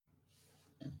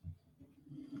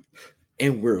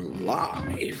And we're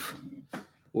live.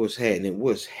 What's happening?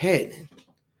 What's happening?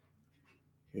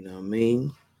 You know what I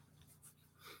mean?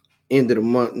 End of the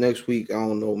month next week. I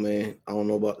don't know, man. I don't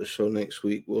know about the show next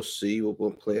week. We'll see. We're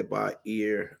gonna play it by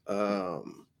ear. I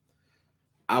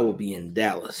will be in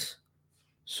Dallas,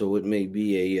 so it may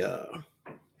be a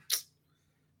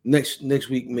next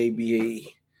week. May be a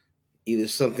either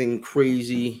something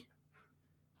crazy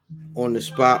on the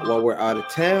spot while we're out of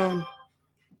town,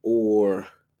 or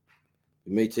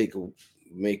we may take a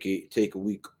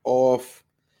week off.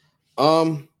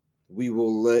 We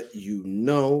will let you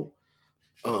know.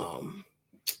 Let's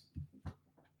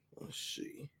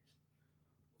see.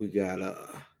 We got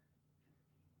a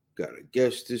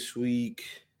guest this week.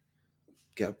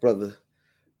 Got brother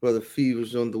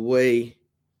Fever's on the way.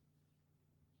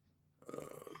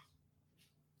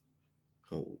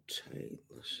 Hold tight.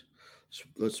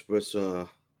 Let's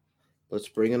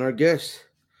bring in our guest,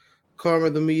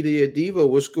 Karma the Media Diva.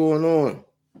 What's going on?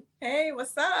 Hey,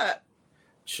 what's up?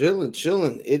 Chilling.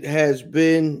 It has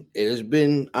been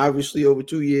obviously over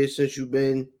 2 years since you've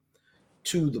been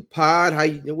to the pod.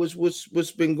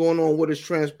 What's been going on? What has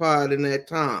transpired in that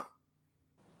time?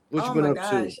 What you been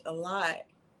up to? A lot.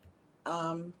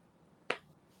 The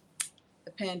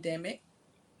pandemic,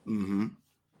 Mm-hmm.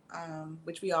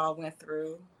 which we all went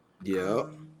through. Yeah.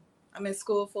 I'm in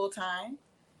school full time,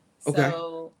 Okay.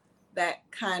 so that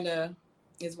kind of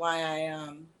is why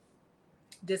I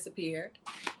disappeared.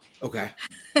 Okay.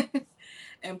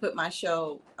 And put my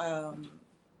show,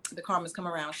 the Karma's Come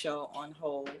Around show, on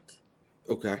hold.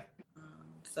 Okay.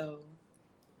 So,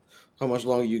 how much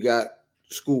longer you got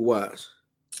school wise?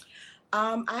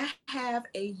 I have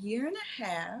a year and a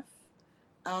half.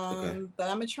 Okay. But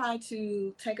I'm gonna try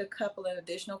to take a couple of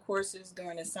additional courses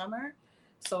during the summer,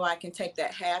 so I can take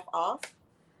that half off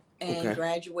and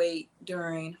graduate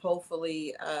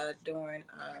hopefully during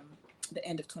the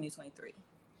end of 2023.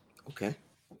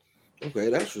 Okay,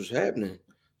 that's what's happening.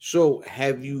 So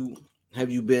have you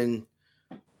been?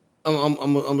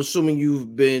 I'm assuming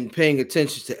you've been paying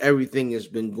attention to everything that's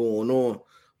been going on.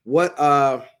 What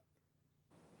have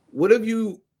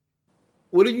you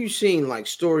seen, like,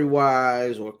 story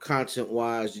wise or content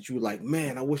wise, that you were like,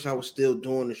 man, I wish I was still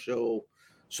doing the show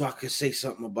so I could say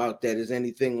something about that? Is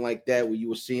anything like that where you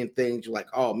were seeing things you're like,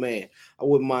 oh man, I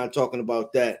wouldn't mind talking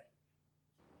about that?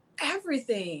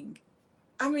 Everything.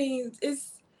 I mean,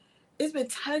 it's been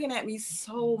tugging at me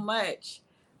so much.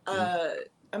 I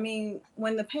mean,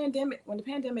 when the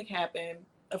pandemic happened,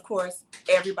 of course,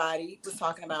 everybody was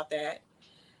talking about that.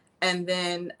 And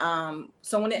then,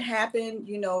 so when it happened,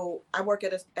 I work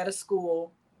at a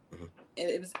school. Mm-hmm.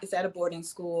 It's at a boarding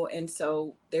school, and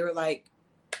so they were like,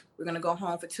 "We're gonna go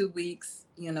home for 2 weeks."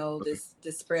 This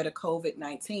spread of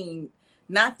COVID-19.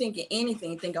 Not thinking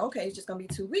anything, thinking, okay, it's just gonna be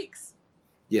 2 weeks.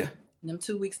 Yeah. And them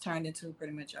 2 weeks turned into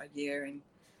pretty much a year, and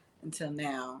until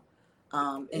now,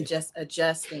 and just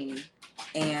adjusting.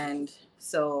 And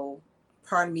so,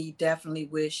 part of me definitely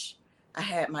wish I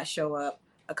had my show up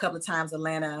a couple of times.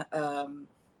 Atlanta,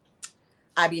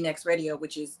 IB Next Radio,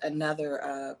 which is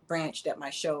another branch that my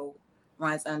show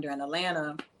runs under in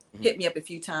Atlanta, hit me up a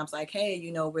few times like,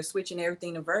 hey, we're switching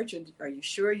everything to virtual. Are you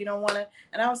sure you don't want to?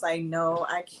 And I was like, no,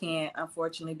 I can't,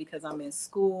 unfortunately, because I'm in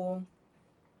school,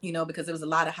 because there was a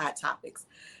lot of hot topics,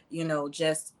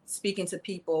 just speaking to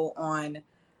people on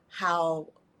how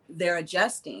they're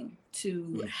adjusting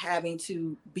to having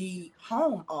to be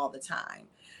home all the time.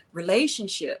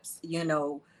 Relationships,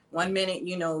 1 minute,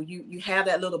 you have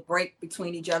that little break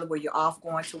between each other where you're off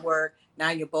going to work. Now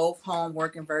you're both home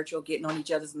working virtual, getting on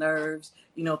each other's nerves,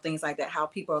 things like that, how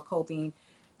people are coping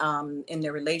in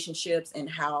their relationships, and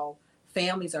how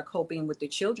families are coping with their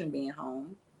children being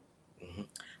home.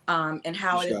 And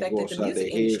how it affected the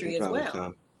music industry as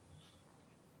well.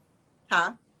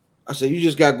 Huh? I said, you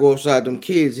just got to go upside them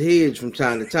kids' heads from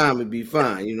time to time and be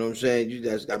fine. You know what I'm saying? You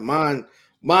just got mine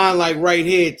like right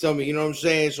here. Tell me, you know what I'm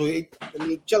saying? So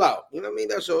chill out. You know what I mean?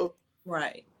 That's all.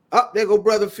 Right. Up there go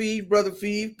Brother Feeve,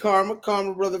 Karma,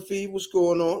 Brother Feeve. What's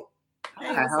going on?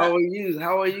 Hey, how are you?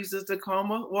 How are you, Sister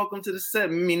Karma? Welcome to the set.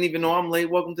 I mean, even though I'm late,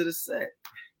 welcome to the set.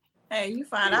 Hey, you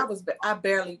fine? I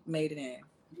barely made it in.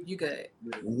 You good?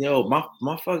 Yo, my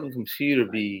fucking computer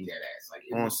be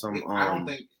on some I don't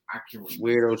think I can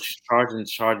weirdo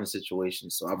charging situation,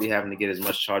 so I'll be having to get as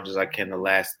much charge as I can to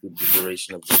last the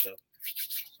duration of the show.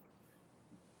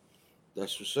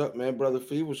 That's what's up, man. Brother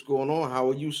Feeve, what's going on? How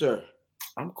are you, sir?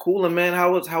 I'm coolin', man.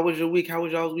 How was your week? How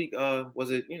was y'all's week? Was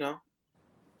it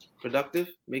productive?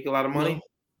 Make a lot of money?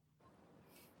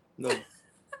 No.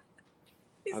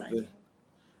 I've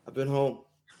been home.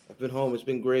 It's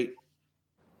been great.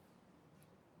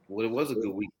 Well, it was a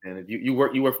good week then. If you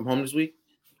work from home this week?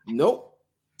 Nope.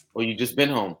 Or you just been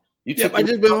home? I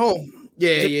just been home.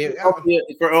 Yeah.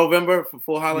 For November for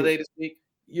full holiday this week.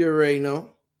 You already know.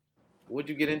 What'd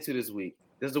you get into this week?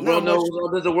 Does the world know?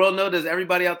 Does the world know? Does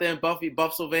everybody out there in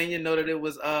Buffsylvania know that it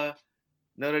was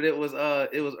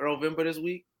November this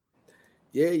week?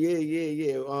 Yeah.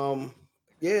 The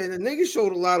niggas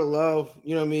showed a lot of love,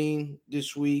 you know what I mean,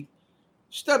 this week.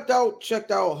 Stepped out,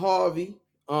 checked out Harvey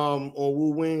on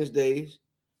Woo Wednesdays.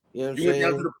 You know what I'm saying? You went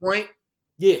down to the point?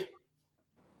 Yeah.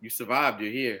 You survived,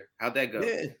 you're here. How'd that go?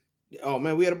 Yeah. Oh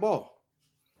man, we had a ball.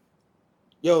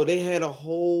 Yo, they had a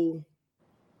whole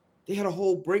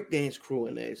breakdance crew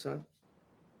in there, son.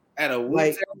 At a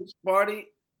Wu-Tang party?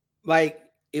 Like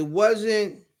it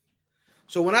wasn't.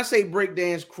 So when I say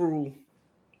breakdance crew,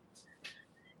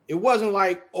 it wasn't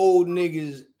like old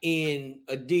niggas in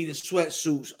Adidas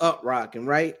sweatsuits up rocking,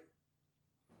 right?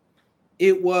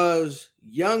 It was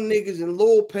young niggas in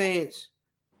little pants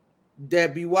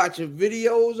that be watching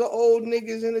videos of old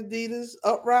niggas in Adidas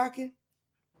up rocking.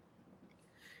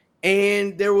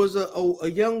 And there was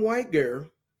a young white girl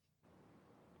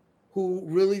who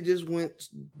really just went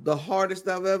the hardest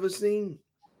I've ever seen.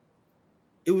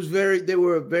 They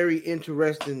were a very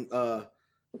interesting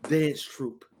dance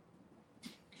troupe.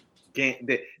 What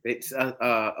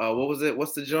was it?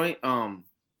 What's the joint?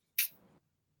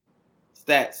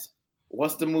 Stats.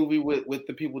 What's the movie with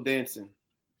the people dancing?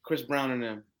 Chris Brown and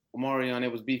them. Omarion, it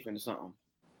was beefing or something.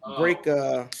 Not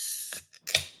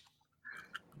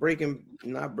Breaking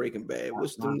Bad.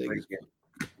 What's the niggas?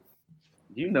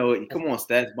 You know it. Come on,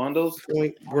 Stats Bundles.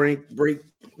 Break.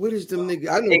 What is them niggas?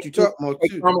 I know what you're talking about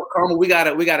too. Karma, we got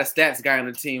a stats guy on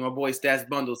the team. My boy Stats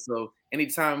Bundles. So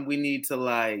anytime we need to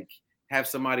like have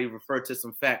somebody refer to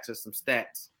some facts or some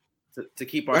stats to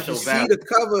keep our show valid. See the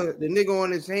cover, the nigga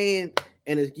on his hand,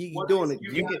 and he's doing it.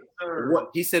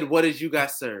 He said, "What did you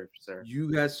got served, sir?" You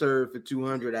got served for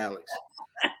 200, Alex.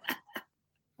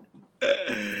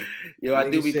 Yo, I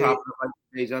do be popping up like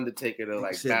the Beige Undertaker though,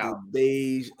 like wow. The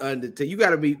Beige Undertaker. You got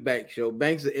to meet Banks, yo.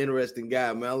 Banks is an interesting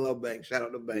guy, man. I love Banks. Shout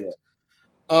out to Banks.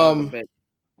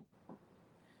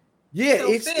 Yeah, so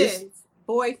it's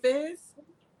Boy Fizz.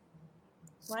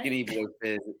 Skinny Boy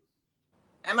Fizz.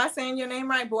 Am I saying your name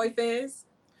right, Boy Fizz?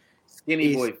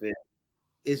 Skinny Boy Fizz.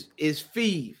 It's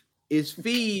Phife. It's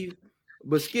Phife,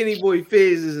 but Skinny Boy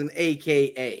Fizz is an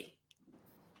AKA.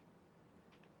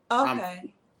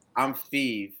 Okay. I'm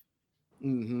Phife.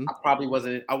 Mm-hmm.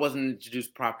 I wasn't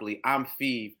introduced properly. I'm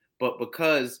Phife, but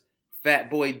because Fat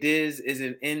Boy Diz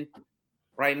isn't in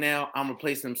right now, I'm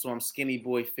replacing him, so I'm Skinny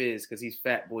Boy Fizz because he's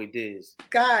Fat Boy Diz.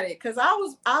 Got it. Because I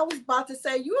was about to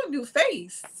say you a new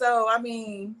face. So I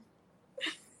mean,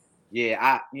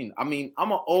 yeah, I'm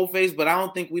an old face, but I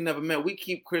don't think we never met. We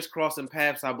keep crisscrossing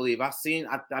paths, I believe. I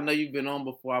know you've been on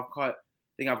before. I've caught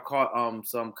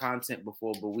some content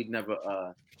before, but we've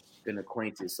never been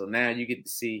acquainted. So now you get to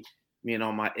see me in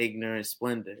all my ignorant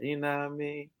splendor. You know what I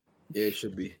mean? Yeah, it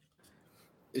should be.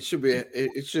 It should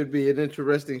be an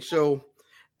interesting show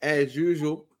as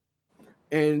usual.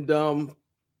 And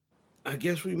I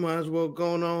guess we might as well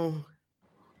go on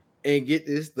and get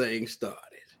this thing started.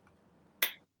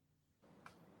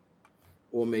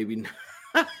 Or maybe not.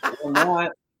 Or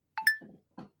not.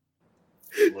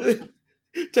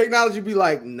 Technology be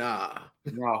like, nah.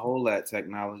 Nah, hold that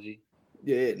technology.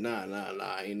 Yeah,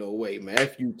 nah. Ain't no way, man.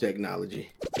 F you,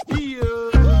 technology.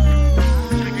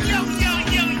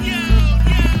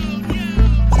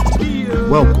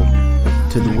 Welcome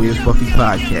to the Weird Buffy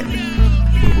Podcast,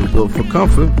 where we're built for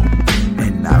comfort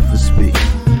and not for speed.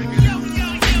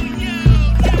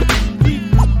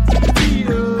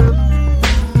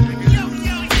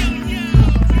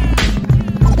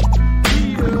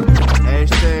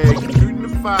 Hashtag shooting the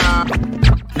five.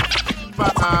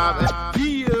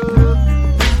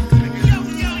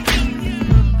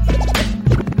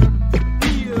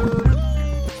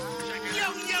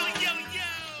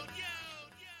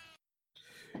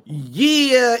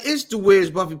 Yeah, it's the Where's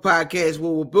Buffy Podcast,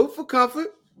 where we're built for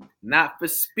comfort, not for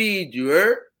speed, you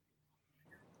heard?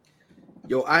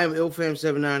 Yo, I am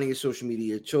IlFam79, your social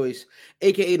media choice,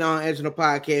 aka Don Edge on the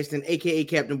podcast, and aka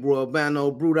Captain Brew Albano,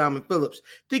 Brew Diamond Phillips,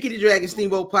 Thinky the Dragon,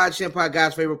 Steamboat Pod, Shampoo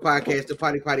God's favorite podcast, the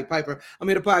Potty Piper. I'm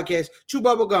here to podcast, Chew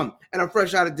Bubblegum, and I'm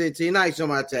fresh out of dead tonight on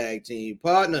my tag team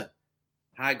partner.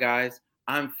 Hi guys,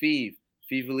 I'm Phife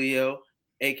Leo,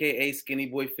 aka Skinny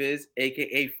Boy Fizz,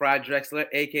 aka Fried Drexler,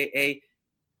 aka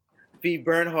Phife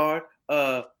Bernhard,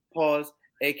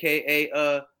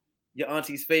 aka your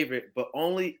auntie's favorite, but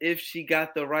only if she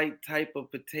got the right type of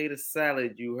potato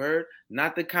salad, you heard?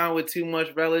 Not the kind with too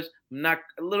much relish, not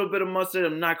a little bit of mustard.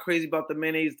 I'm not crazy about the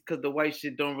mayonnaise because the white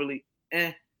shit don't really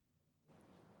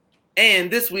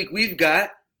And this week we've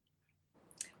got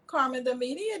Carmen, the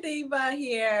media diva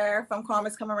here from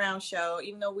Carmen's Come Around show.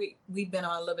 Even though we've been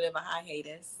on a little bit of a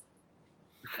hiatus.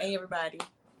 Hey, everybody.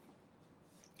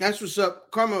 That's what's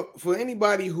up, Karma. For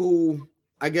anybody who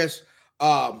I guess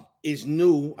is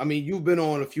new, I mean, you've been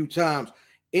on a few times.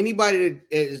 Anybody that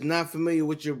is not familiar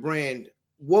with your brand,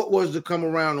 what was the Come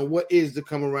Around, or what is the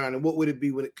Come Around, and what would it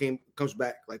be when it comes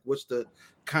back? Like, what's the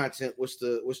content? What's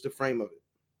the frame of it?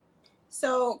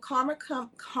 So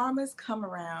Karma's Come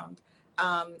Around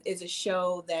is a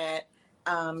show that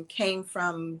came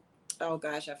from, oh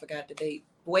gosh, I forgot the date.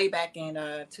 Way back in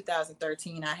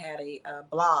 2013, I had a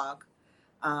blog,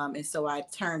 and so I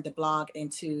turned the blog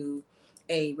into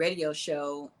a radio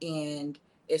show, and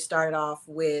it started off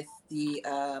with the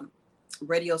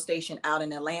radio station out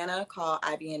in Atlanta called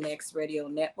IBNX Radio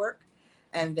Network,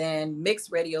 and then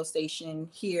Mixed Radio Station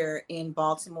here in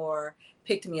Baltimore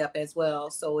picked me up as well.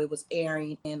 So it was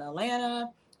airing in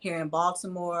Atlanta, here in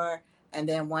Baltimore. And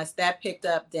then once that picked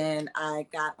up, then I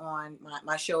got on,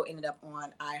 my show ended up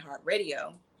on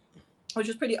iHeartRadio, which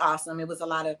was pretty awesome. It was a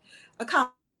lot of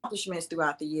accomplishments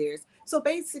throughout the years. So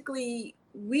basically,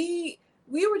 we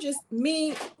were just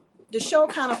me. The show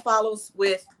kind of follows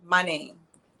with my name,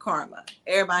 Karma.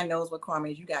 Everybody knows what karma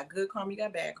is. You got good karma, you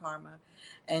got bad karma.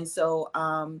 And so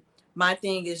my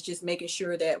thing is just making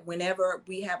sure that whenever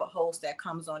we have a host that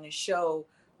comes on the show,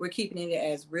 we're keeping it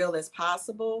as real as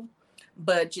possible,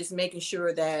 but just making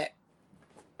sure that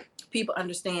people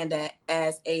understand that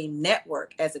as a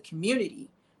network, as a community,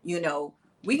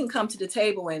 we can come to the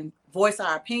table and voice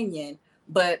our opinion,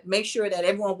 but make sure that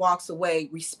everyone walks away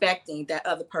respecting that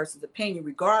other person's opinion,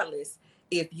 regardless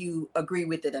if you agree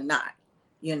with it or not.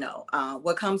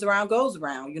 What comes around goes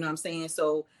around, you know what I'm saying?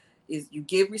 So is you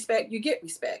give respect, you get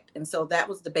respect. And so that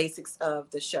was the basics of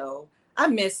the show. I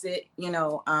miss it,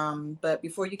 but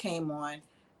before you came on,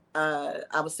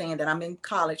 I was saying that I'm in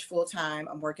college full time.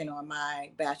 I'm working on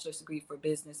my bachelor's degree for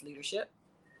business leadership.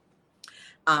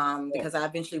 Because I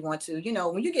eventually want to,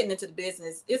 when you're getting into the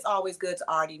business, it's always good to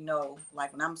already know,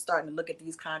 like when I'm starting to look at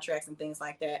these contracts and things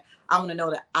like that, I want to know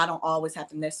that I don't always have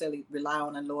to necessarily rely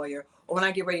on a lawyer, or when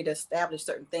I get ready to establish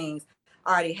certain things,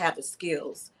 I already have the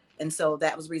skills. And so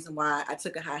that was the reason why I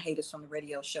took a hiatus from the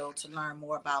radio show to learn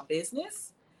more about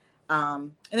business.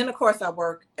 And then of course I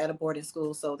work at a boarding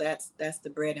school, so that's the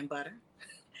bread and butter.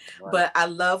 Right. But I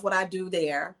love what I do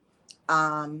there.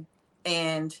 And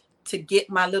to get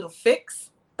my little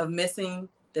fix of missing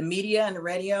the media and the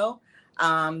radio,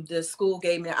 the school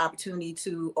gave me an opportunity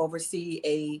to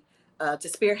oversee to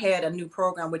spearhead a new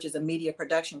program, which is a media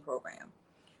production program.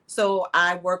 So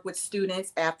I work with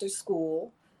students after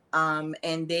school,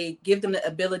 and they give them the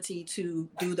ability to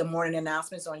do the morning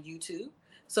announcements on YouTube.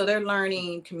 So they're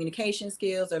learning communication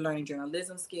skills, they're learning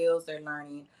journalism skills, they're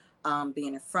learning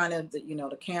being in front of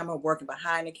the camera, working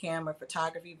behind the camera,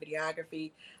 photography,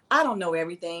 videography. I don't know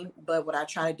everything, but what I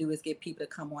try to do is get people to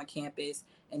come on campus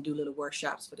and do little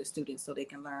workshops for the students so they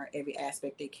can learn every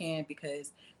aspect they can,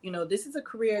 because, this is a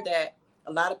career that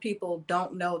a lot of people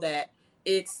don't know that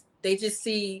they just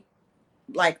see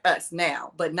like us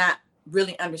now, but not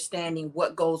really understanding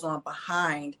what goes on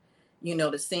behind,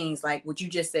 the scenes, like what you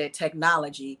just said,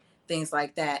 technology, things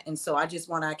like that. And so I just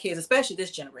want our kids, especially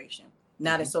this generation,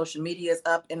 now that social media is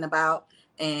up and about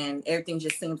and everything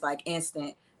just seems like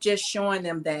instant, just showing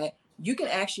them that you can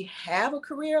actually have a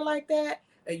career like that,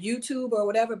 a YouTube or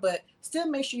whatever, but still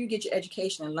make sure you get your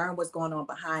education and learn what's going on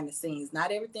behind the scenes.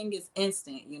 Not everything is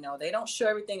instant. They don't show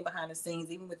everything behind the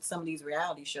scenes. Even with some of these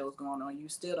reality shows going on, you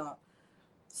still don't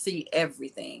see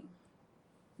everything.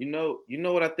 You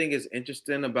know what I think is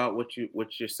interesting about what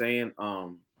you're saying. A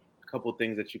couple of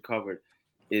things that you covered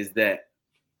is that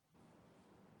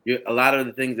a lot of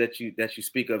the things that you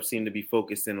speak of seem to be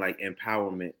focused in like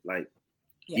empowerment, like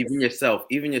yes. even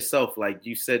yourself, like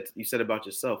you said about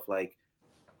yourself, like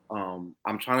I'm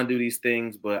trying to do these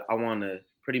things, but I want to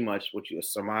pretty much what you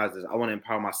surmise is I want to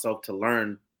empower myself to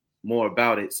learn more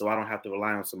about it, so I don't have to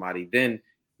rely on somebody. Then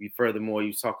furthermore,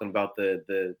 you're talking about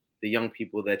the young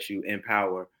people that you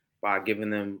empower by giving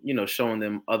them, showing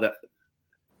them other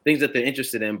things that they're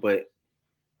interested in, but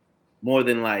more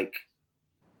than like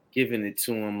giving it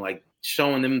to them, like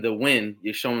showing them the win,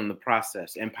 you're showing them the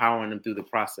process, empowering them through the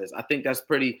process. I think that's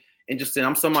pretty interesting.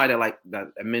 I'm somebody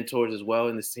that mentors as well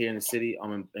here in the city.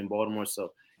 I'm in Baltimore,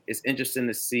 so it's interesting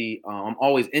to see. I'm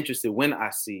always interested when I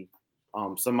see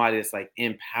somebody that's like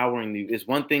empowering you. It's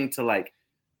one thing to like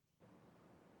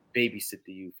babysit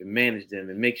the youth and manage them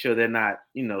and make sure they're not,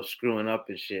 screwing up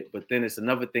and shit. But then it's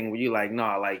another thing where you're like,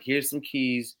 nah, like here's some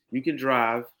keys, you can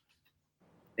drive.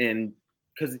 And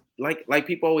because like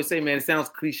people always say, man, it sounds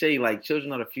cliche, like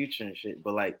children are the future and shit.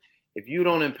 But like if you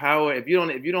don't empower, if you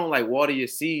don't like water your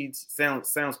seeds,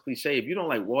 sounds cliche. If you don't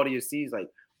like water your seeds, like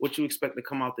what you expect to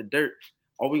come out the dirt,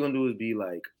 all we're gonna do is be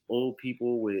like old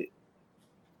people with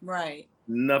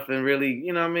nothing really,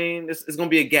 you know what I mean? It's gonna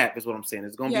be a gap, is what I'm saying.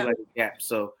 It's gonna be like a gap.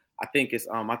 So I think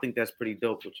I think that's pretty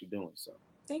dope what you're doing. So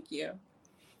thank you.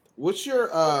 What's your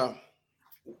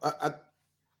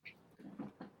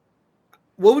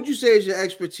what would you say is your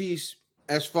expertise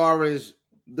as far as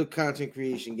the content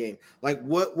creation game? Like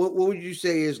what would you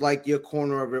say is like your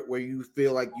corner of it where you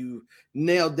feel like you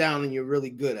nailed down and you're really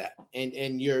good at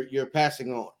and you're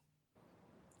passing on?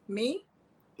 Me?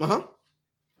 Uh-huh.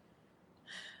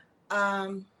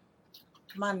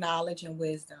 My knowledge and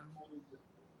wisdom.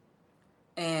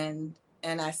 And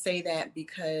I say that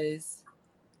because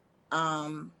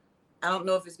I don't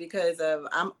know if it's because of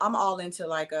I'm all into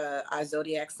like our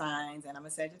zodiac signs, and I'm a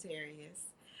Sagittarius.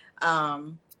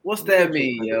 What's that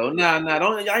mean, yo? Nah,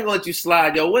 don't. I ain't gonna let you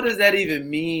slide, yo. What does that even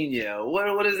mean, yo?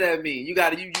 What does that mean? You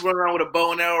run around with a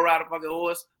bow and arrow, ride a fucking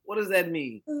horse. What does that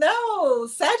mean? No,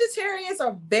 Sagittarius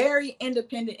are very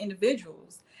independent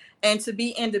individuals, and to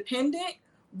be independent,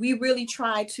 we really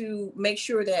try to make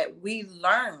sure that we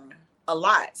learn a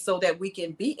lot so that we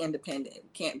can be independent.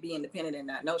 Can't be independent and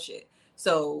not know shit.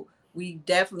 So we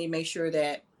definitely make sure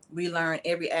that we learn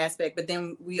every aspect. But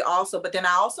then I also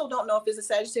don't know if it's a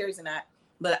Sagittarius or not.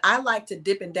 But I like to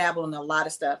dip and dabble in a lot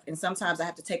of stuff, and sometimes I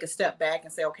have to take a step back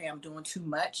and say, okay, I'm doing too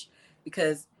much,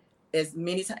 because as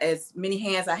many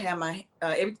hands I have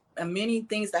many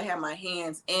things I have my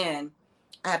hands in,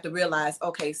 I have to realize,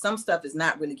 okay, some stuff is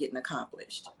not really getting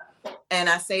accomplished. And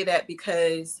I say that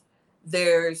because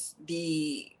there's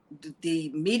the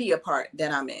media part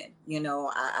that I'm in. You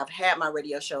know, I've had my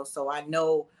radio show, so I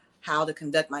know how to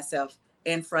conduct myself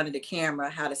in front of the camera,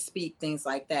 how to speak, things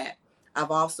like that. I've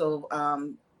also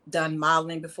done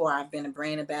modeling before. I've been a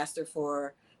brand ambassador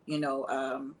for,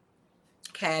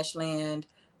 Cashland,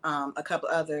 a couple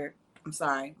other, I'm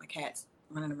sorry, my cat's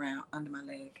running around under my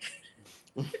leg.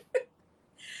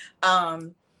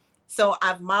 So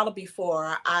I've modeled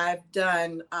before. I've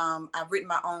written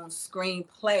my own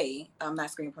play.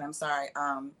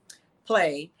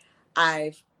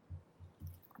 I've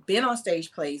been on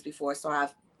stage plays before. So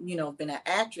I've, been an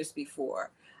actress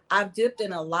before. I've dipped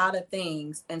in a lot of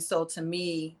things. And so to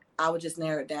me, I would just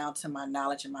narrow it down to my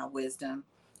knowledge and my wisdom,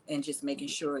 and just making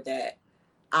sure that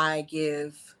I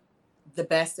give the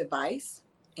best advice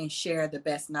and share the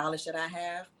best knowledge that I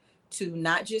have to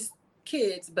not just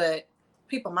kids, but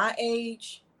people my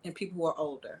age and people who are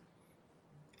older.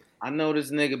 I know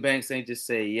this nigga Banks ain't just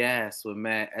say yes with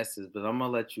mad S's, but I'm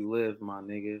gonna let you live, my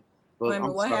nigga. But wait a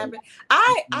minute, what happened?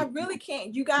 I really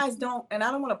can't. You guys don't, and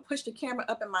I don't want to push the camera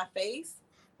up in my face.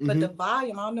 But the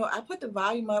volume, I don't know. I put the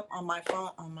volume up on my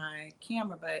phone, on my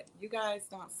camera, but you guys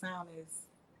don't sound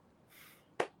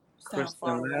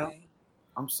far away.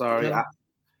 I'm sorry.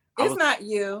 It's not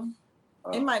you.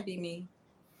 It might be me.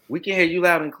 We can hear you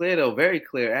loud and clear, though. Very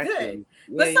clear, actually.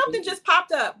 Good. But something just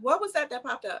popped up. What was that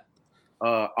popped up?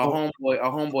 Our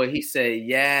homeboy, he said,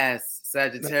 yes,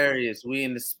 Sagittarius, we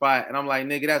in the spot. And I'm like,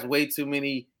 nigga, that's way too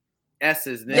many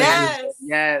S's, nigga. Yes.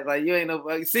 Yeah, like you ain't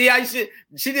no. See how she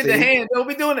did the hand. Don't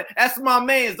be doing it. That's my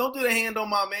man's. Don't do the hand on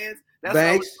my man's. That's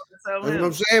Banks. That's what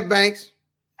I'm saying, Banks.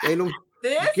 Ain't no.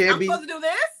 This? I'm supposed to do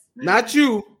this? Not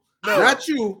you. No. Not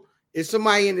you. It's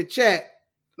somebody in the chat.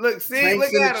 Look, see, Banks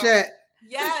look in at the him. chat.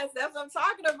 Yes, that's what I'm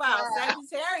talking about.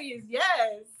 Sagittarius,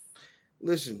 yes.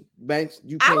 Listen, Banks,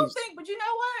 you can't. I don't think, but you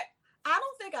know what? I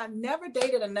don't think I never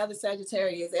dated another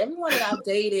Sagittarius. Everyone that I've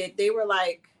dated, they were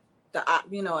like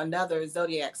another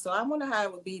zodiac. So I wonder how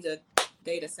it would be to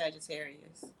date a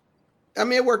Sagittarius. I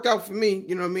mean, it worked out for me.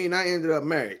 You know what I mean? I ended up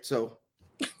married, so.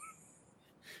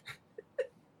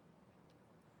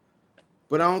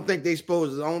 But I don't think it's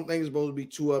supposed to be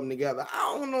two of them together.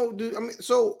 I don't know, dude. I mean,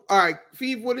 so all right,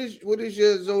 Phife, what is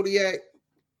your zodiac?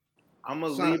 I'm a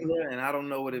Libra, and I don't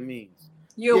know what it means.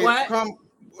 You're what?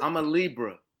 I'm a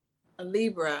Libra. A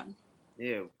Libra.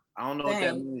 Yeah, I don't know what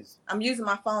that means. I'm using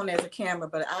my phone as a camera,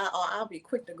 but I'll be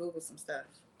quick to Google some stuff.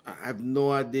 I have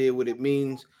no idea what it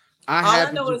means. All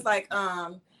I know is like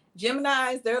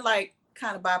Geminis, they're like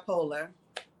kind of bipolar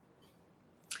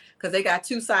because they got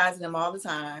two sides of them all the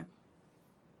time.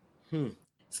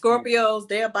 Scorpios,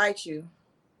 they'll bite you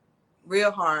real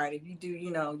hard. If you do,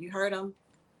 you hurt them,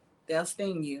 they'll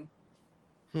sting you.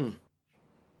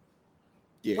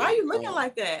 Yeah. Why are you looking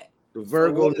like that? The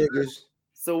Virgo niggas.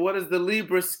 So what does the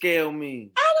Libra scale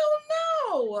mean? I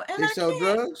don't know. And they sell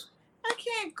drugs? I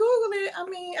can't Google it. I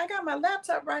mean, I got my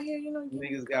laptop right here.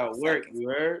 Niggas got work. You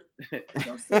heard?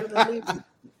 Don't see the Libra.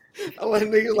 I like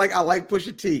niggas like I like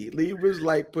Pusha T. Libras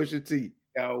like Pusha T.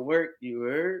 Got work. You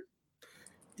heard?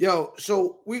 Yo,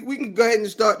 so we can go ahead and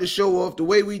start the show off the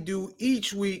way we do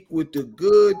each week with the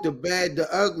good, the bad,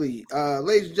 the ugly.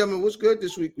 Ladies and gentlemen, what's good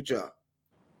this week with y'all?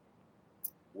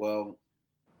 Well,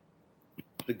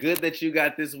 the good that you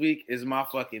got this week is my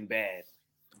fucking bad.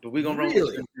 But we're gonna run with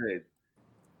your good.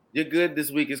 Your good this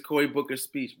week is Cory Booker's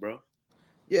speech, bro.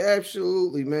 Yeah,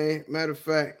 absolutely, man. Matter of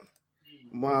fact,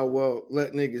 might well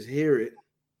let niggas hear it.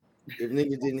 If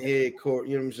niggas didn't hear it,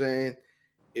 Cory, you know what I'm saying?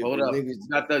 Hold up.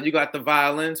 You got the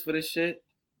violins for this shit?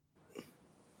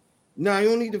 No, you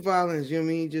don't need the violins, you know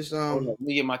what I mean? Just Hold up. Let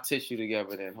me get my tissue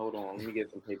together then. Hold on. Let me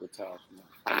get some paper towels for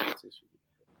my tissue.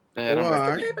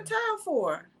 What's the paper towel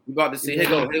for? You about to see. Here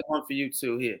go. Here's one for you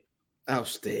too. Here.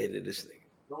 Outstanding, this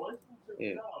nigga.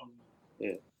 Yeah.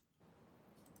 Yeah.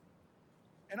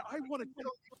 And I want to tell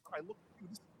you, I look at you,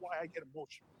 this is why I get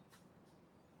emotional.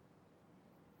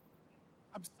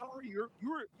 I'm sorry, you're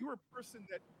a person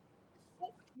that is so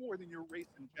much more than your race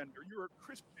and gender. You're a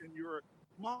Christian, you're a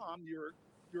mom, you're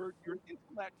an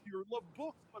intellect, you love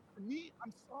books. But for me,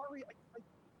 I'm sorry,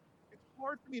 it's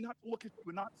hard for me not to look at you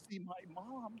and not see my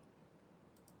mom,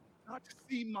 not to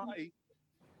see my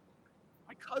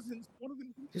cousins. One of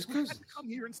them His cousins had to come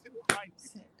here and sit behind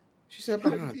you. She said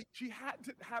behind. She had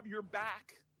to have your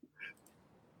back.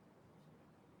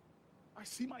 I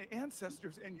see my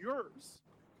ancestors and yours.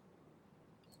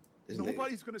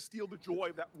 Nobody's going to steal the joy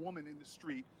of that woman in the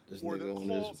street, or the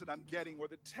calls that I'm getting, or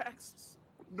the texts.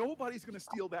 Nobody's going to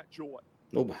steal that joy.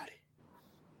 Nobody.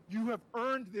 You have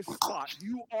earned this spot.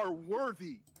 You are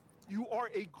worthy. You are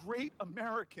a great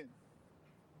American.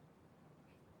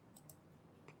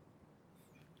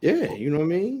 Yeah, you know what I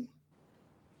mean?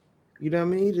 You know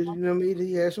what I mean? You know what I mean?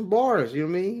 He had some bars, you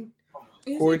know what I mean?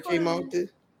 Cory came out there.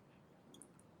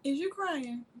 Is you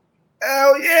crying?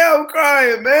 Hell yeah, I'm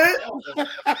crying, man.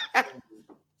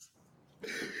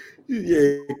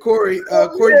 Yeah, Cory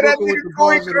Booker with the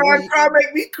bars of the week. Cry,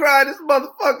 make me cry, this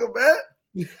motherfucker,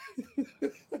 man.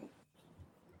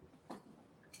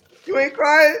 You ain't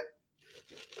crying?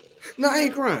 No, I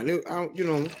ain't crying. It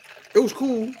was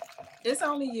cool. It's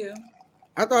only you.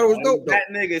 I thought it was dope. That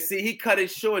nigga, see, he cut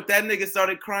it short. That nigga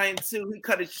started crying too. He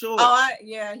cut it short.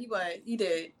 He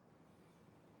did.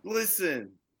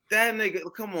 Listen, that nigga,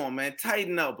 come on, man.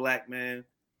 Tighten up, black man.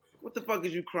 What the fuck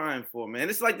is you crying for, man?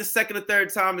 It's like the second or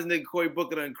third time this nigga Cory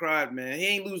Booker done cried, man. He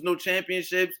ain't lose no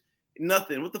championships,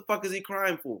 nothing. What the fuck is he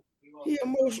crying for? He an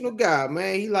emotional guy,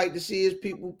 man. He like to see his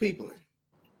people peopling.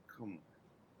 Come on.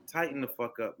 Tighten the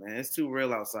fuck up, man. It's too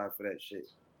real outside for that shit.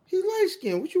 He light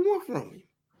skinned. What you want from him?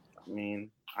 I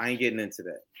mean, I ain't getting into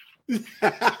that.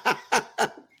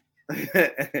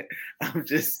 I'm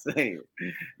just saying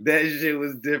that shit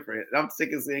was different. I'm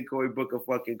sick of seeing Cory Booker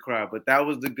fucking cry, but that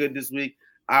was the good this week.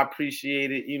 I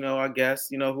appreciate it, I guess,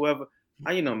 whoever,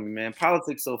 you know me, man.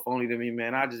 Politics so phony to me,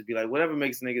 man. I just be like, whatever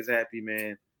makes niggas happy,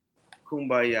 man.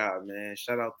 Kumbaya, man.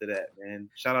 Shout out to that, man.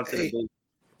 Shout out to the big.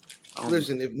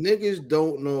 Listen, if niggas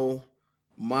don't know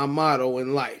my motto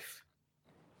in life,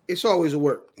 it's always a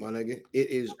work, my nigga. It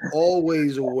is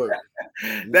always a work.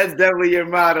 That's definitely your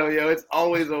motto, yo. It's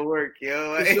always a work,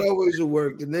 yo. It's always a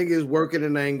work. The nigga is working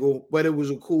an angle, but it was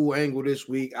a cool angle this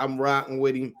week. I'm rocking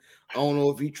with him. I don't know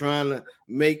if he trying to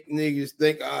make niggas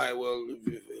think, all right, well,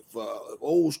 if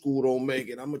old school don't make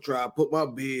it, I'm going to try to put my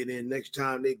bid in next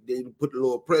time they put the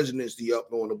little presidency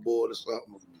up on the board or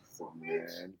something.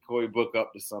 Man, Cory Booker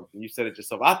up to something. You said it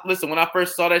yourself. Listen, when I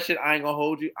first saw that shit, I ain't going to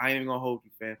hold you. I ain't even going to hold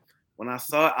you, fam. When I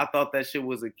saw it, I thought that shit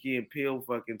was a Key and Peele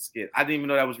fucking skit. I didn't even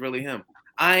know that was really him.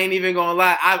 I ain't even going to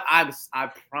lie.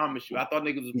 I promise you. I thought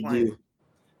niggas was playing.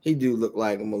 He do look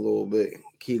like him a little bit.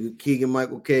 Keegan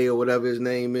Michael K or whatever his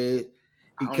name is.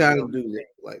 He kind of do look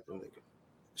like the nigga.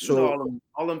 So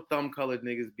all them thumb colored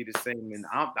niggas be the same. And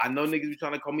I know niggas be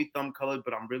trying to call me thumb colored,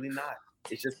 but I'm really not.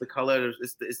 It's just the color.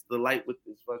 It's the light with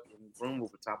this fucking room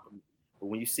over top of me. But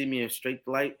when you see me in straight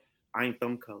light, I ain't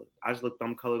thumb colored. I just look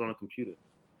thumb colored on a computer.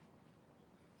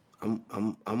 I'm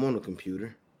on a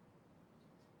computer.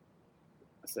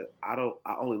 I said I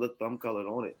only look thumb colored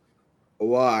on it.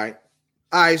 Oh, all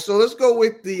right. So let's go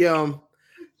with the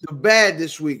bad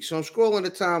this week. So I'm scrolling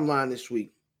the timeline this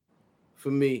week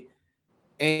for me,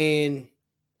 and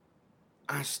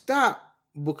I stopped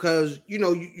because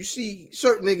you see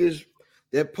certain niggas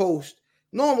that post.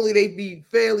 Normally they be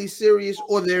fairly serious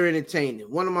or they're entertaining.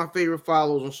 One of my favorite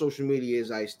follows on social media is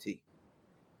Ice-T.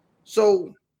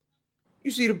 So you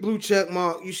see the blue check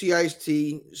mark, you see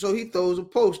Ice-T. So he throws a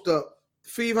post up.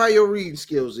 Phife, how your reading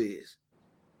skills is?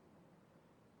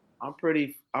 I'm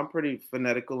pretty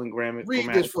phonetical and grammatical.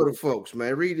 Read this for the folks,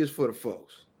 man. Read this for the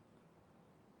folks.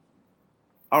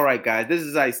 All right, guys. This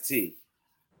is Ice-T.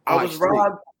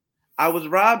 I I was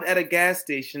robbed at a gas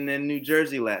station in New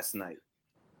Jersey last night.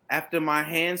 After my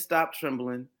hand stopped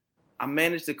trembling, I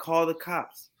managed to call the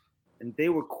cops, and they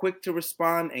were quick to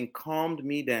respond and calmed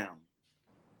me down.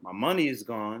 My money is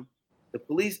gone. The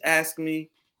police asked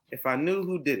me if I knew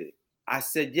who did it. I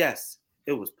said yes.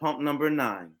 It was pump number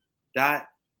 9. ...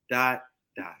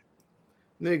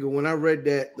 Nigga, when I read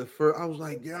that the first, I was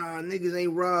like, "God, niggas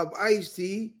ain't robbed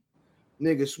Ice-T."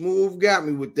 Nigga, Smooth got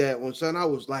me with that one, son. I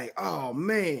was like, "Oh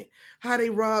man, how they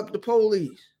robbed the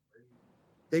police?"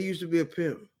 They used to be a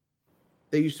pimp.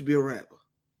 They used to be a rapper.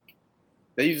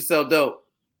 They used to sell dope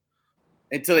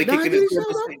until they kicked in his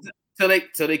crib.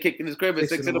 Till they kicked in his crib at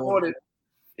 6 in the morning.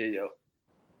 Yeah, yo.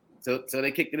 So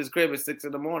they kicked in his crib at 6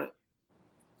 in the morning.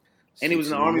 And he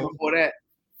was in the army before that.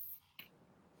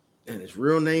 And his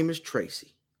real name is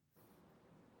Tracy.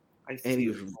 And he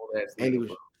was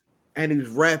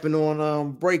rapping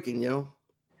on Breaking, yo.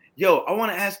 Yo, I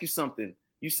want to ask you something.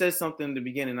 You said something in the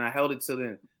beginning. I held it till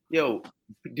then. Yo,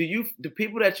 the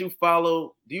people that you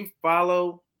follow, do you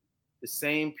follow the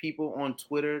same people on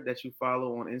Twitter that you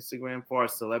follow on Instagram for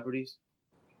celebrities?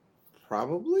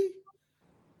 Probably.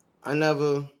 I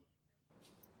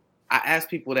ask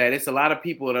people that. It's a lot of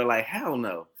people that are like, hell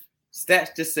no.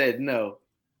 Stats just said no.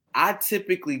 I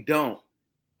typically don't.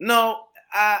 No,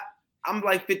 I'm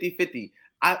like 50-50.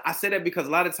 I say that because a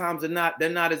lot of times they're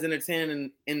not as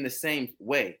entertaining in the same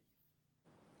way.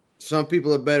 Some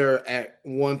people are better at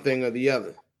one thing or the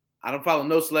other. I don't follow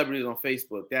no celebrities on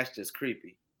Facebook. That's just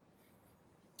creepy.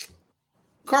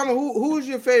 Karma, who is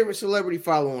your favorite celebrity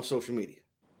follow on social media?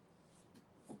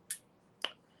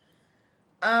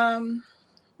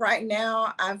 Right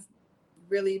now, I've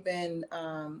really been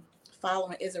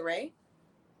following Issa Rae.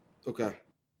 Okay.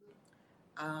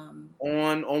 On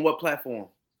what platform?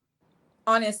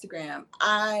 On Instagram.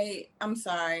 I'm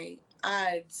sorry.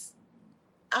 I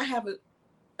have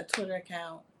a Twitter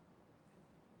account,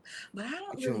 but I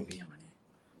don't really be on it.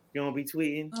 You don't be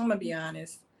tweeting? I'm gonna be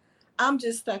honest. I'm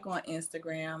just stuck on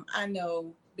Instagram. I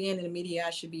know being in the media,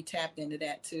 I should be tapped into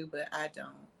that too, but I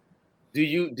don't. Do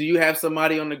you have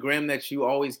somebody on the gram that you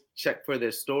always check for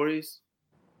their stories?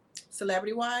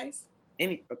 Celebrity wise?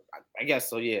 I guess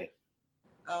so, yeah.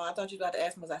 Oh, I thought you were about to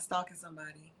ask me, was I stalking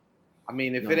somebody? I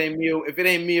mean, if it ain't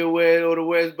Mia Wade or the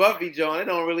Where's Buffy John, it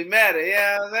don't really matter.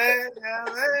 Yeah, you know what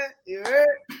I'm saying? You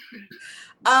heard?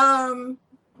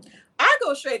 I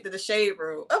go straight to the shade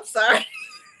room. I'm sorry.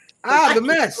 The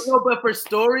mess. No, but for the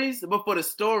stories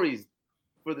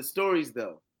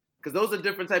though, because those are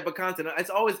different type of content.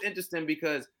 It's always interesting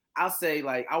because I'll say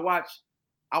like I watch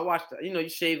your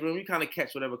shade room. You kind of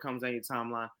catch whatever comes on your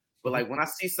timeline. But like when I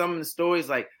see some of the stories,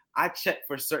 like I check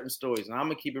for certain stories, and I'm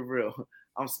gonna keep it real.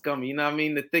 I'm scummy, you know what I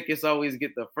mean? The thickest always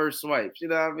get the first swipes, you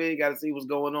know what I mean? Got to see what's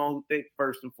going on, who thick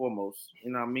first and foremost,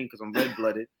 you know what I mean? Because I'm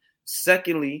red-blooded.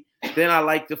 Secondly, then I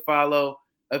like to follow,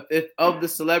 if of the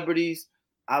celebrities,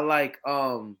 I like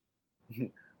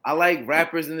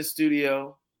rappers in the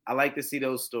studio. I like to see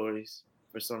those stories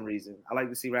for some reason. I like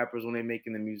to see rappers when they're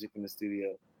making the music in the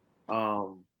studio.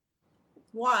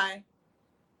 Why?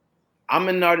 I'm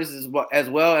an artist as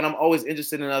well, and I'm always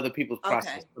interested in other people's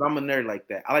process. Okay. But I'm a nerd like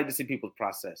that. I like to see people's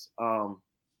process.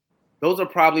 Those are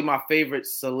probably my favorite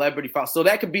celebrity. So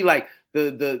that could be like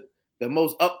the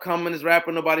most upcomingest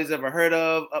rapper nobody's ever heard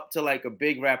of, up to like a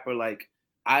big rapper. Like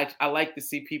I like to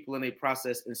see people in their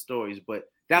process and stories. But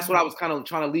that's what I was kind of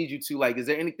trying to lead you to. Like, is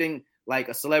there anything like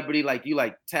a celebrity like you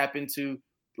like tap into,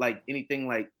 like anything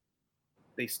like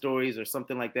they stories or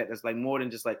something like that? That's like more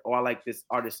than just like, oh, I like this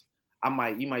artist.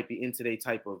 You might be into their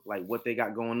type of like what they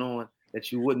got going on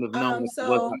that you wouldn't have known.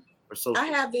 So I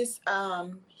have this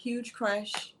huge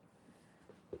crush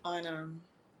on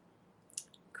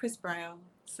Chris Brown.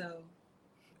 So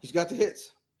he's got the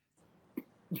hits.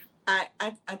 I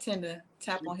tend to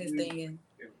tap on his thing and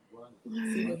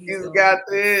see what he's doing. Got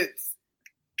the hits.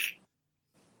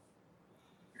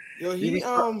 Yo,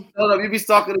 hold up, you be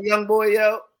stalking a young boy,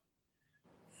 yo.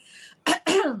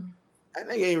 That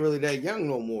nigga ain't really that young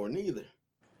no more, neither.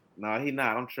 No, he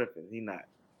not. I'm tripping. He not.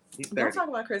 He's 30. Don't talk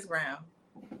about Chris Brown.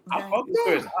 Okay? I fuck with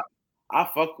Chris. I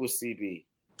fuck with CB.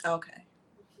 Okay.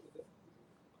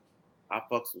 I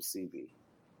fucks with CB.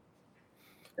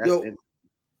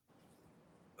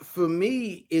 For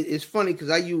me, it's funny because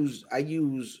I use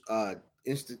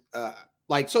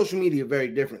like social media very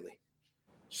differently.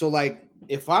 So like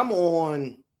if I'm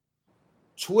on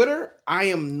Twitter, I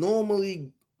am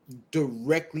normally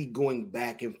directly going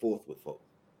back and forth with folks.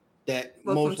 That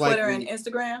but most from Twitter likely, and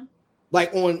Instagram?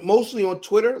 Like mostly on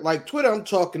Twitter. Like Twitter, I'm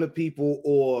talking to people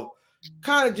or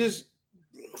kind of just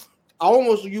I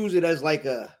almost use it as like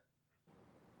I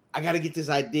gotta get this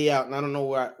idea out and I don't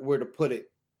know where to put it.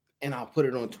 and I'll put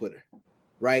it on Twitter,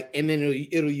 right? And then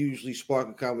it'll usually spark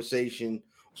a conversation.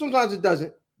 Sometimes it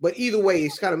doesn't, but either way,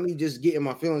 it's kind of me just getting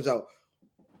my feelings out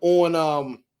on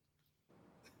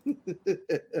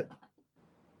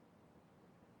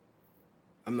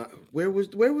I'm not. Where was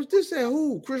this at?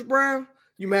 Who? Chris Brown?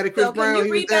 You mad at Chris Brown? Can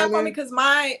you read that for me? Because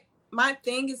my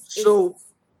thing is so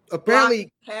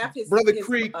apparently half his Brother his,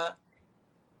 Creek.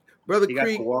 He got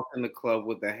to walk in the club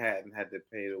with a hat and had to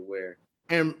pay to wear.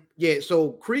 And yeah,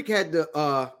 so Creek had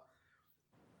the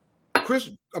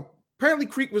apparently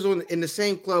Creek was in the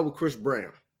same club with Chris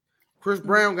Brown. Chris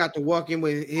Brown got to walk in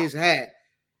with his hat,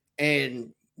 and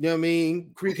you know what I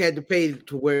mean? Creek had to pay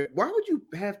to wear. Why would you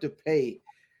have to pay?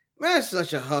 Man, that's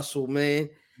such a hustle, man.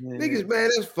 Yeah. Niggas, man,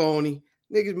 that's phony.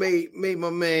 Niggas made my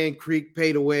man Creek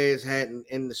pay to wear his hat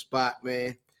in the spot,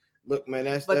 man. Look, man,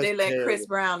 that's they let terrible. Chris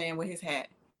Brown in with his hat.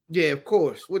 Yeah, of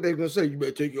course. What they gonna say? You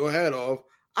better take your hat off.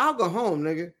 I'll go home,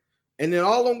 nigga. And then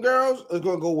all them girls are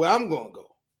gonna go where I'm gonna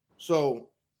go. So,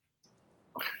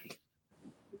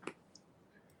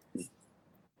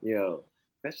 yo,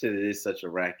 that shit is such a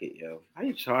racket, yo. How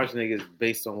you charge niggas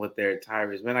based on what their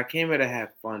attire is? Man, I came here to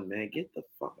have fun, man. Get the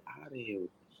fuck out of here.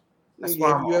 That's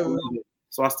why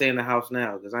so I stay in the house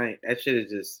now because that shit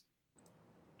is just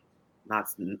not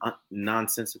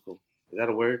nonsensical. Is that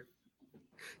a word?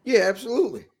 Yeah,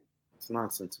 absolutely. It's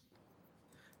nonsensical.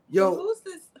 Yo, so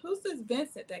who's this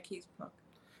Vincent that keeps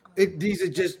these are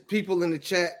just people in the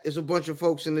chat. There's a bunch of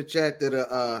folks in the chat that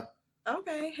are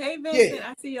okay. Hey Vincent,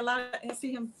 yeah. I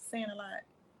see him saying a lot.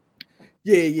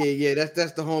 Yeah.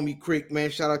 That's the homie Creek, man.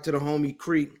 Shout out to the homie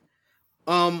Creek.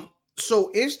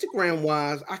 So Instagram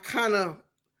wise,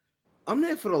 I'm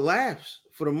there for the laughs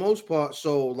for the most part.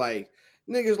 So like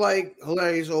niggas like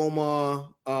Hilarious Omar,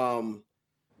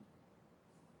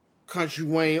 Country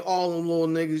Wayne, all them little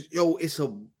niggas. Yo,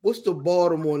 what's the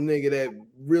Baltimore nigga that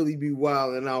really be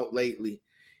wilding out lately?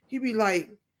 He be like,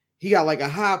 he got like a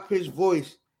high-pitched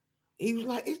voice. He was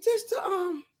like, is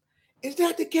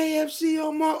that the KFC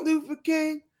on Martin Luther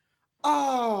King?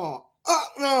 Oh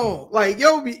no. Like,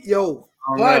 yo,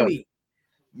 funny.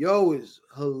 Yo, is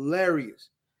hilarious.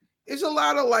 It's a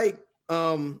lot of like,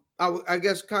 I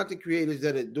guess content creators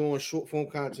that are doing short form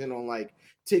content on like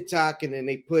TikTok, and then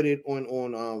they put it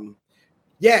on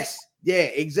yes, yeah,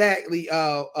 exactly.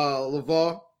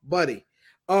 LeVar, buddy.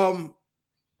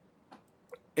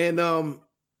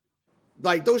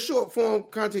 Like those short form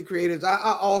content creators,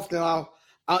 I'll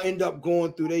end up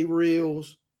going through their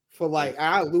reels for like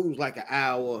I lose like an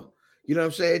hour, you know what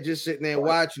I'm saying, just sitting there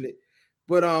watching it.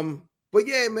 But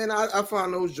yeah, man, I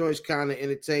find those joints kind of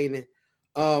entertaining.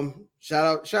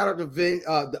 Shout out to Vin,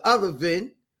 the other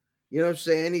Vin, you know what I'm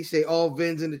saying? He say all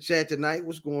Vins in the chat tonight.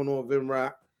 What's going on, Vin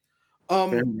Rock?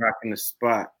 Vin Rock in the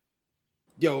spot.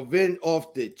 Yo, Vin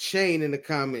off the chain in the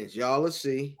comments. Y'all, let's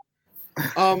see.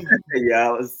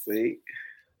 Y'all, let's see.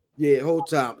 Yeah, whole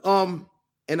time.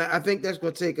 And I think that's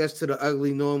gonna take us to the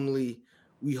ugly. Normally,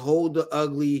 we hold the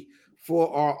ugly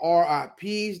for our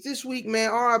RIPs this week,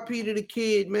 man. RIP to the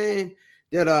kid, man,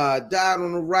 that died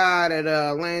on the ride at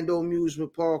Orlando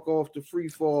Amusement Park off the free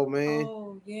fall, man.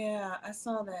 Oh yeah, I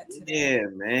saw that today. Yeah,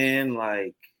 man.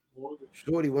 Like,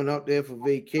 Shorty went up there for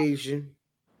vacation.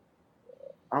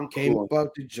 Came up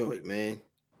out the joint, man.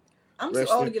 I'm too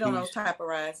old to get on those type of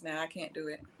rides now. I can't do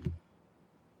it.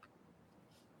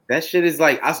 That shit is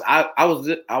like I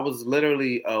was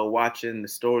literally watching the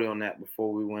story on that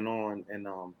before we went on, and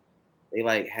they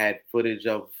like had footage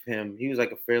of him. He was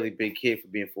like a fairly big kid for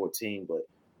being 14, but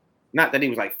not that he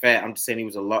was like fat. I'm just saying he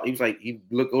was a lot. He was like, he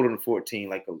looked older than 14,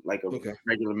 like a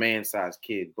regular man sized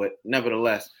kid. But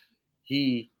nevertheless,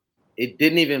 it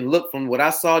didn't even look, from what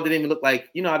I saw, it didn't even look like,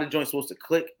 you know how the joint's supposed to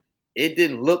click. It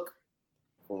didn't look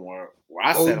from where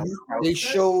I sat. They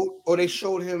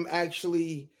showed him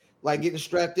actually like getting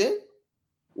strapped in.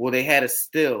 Well, they had a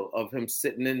still of him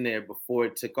sitting in there before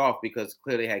it took off because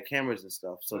clearly they had cameras and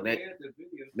stuff. So then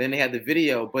they had the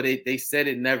video, but they said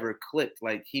it never clicked.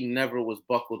 Like he never was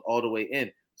buckled all the way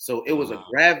in. So it was a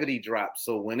gravity drop.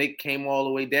 So when it came all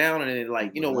the way down and it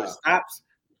like, you know, when it stops,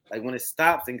 like when it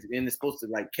stops and it's supposed to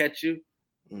like catch you,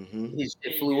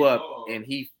 it flew up and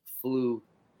he flew.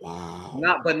 Wow.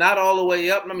 Not all the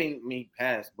way up. I mean, he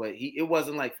passed, but it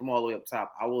wasn't like from all the way up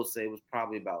top. I will say it was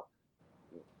probably about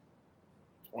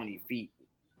 20 feet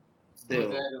still.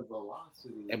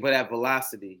 But at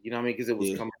velocity, you know what I mean? Because it was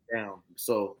coming down.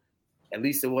 So at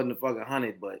least it wasn't a fucking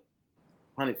 100, but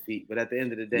 100 feet. But at the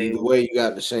end of the day, either way, you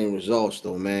got the same results,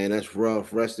 though, man. That's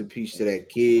rough. Rest in peace to that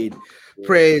kid. Yeah.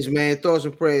 Prayers, man. Thoughts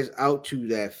and prayers out to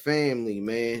that family,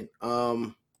 man.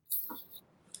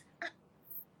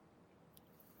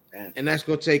 And that's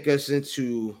gonna take us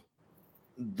into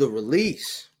the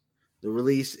release. The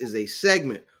release is a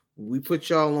segment. We put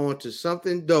y'all on to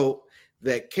something dope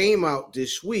that came out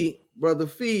this week. Brother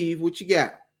Phife, what you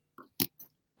got?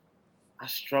 I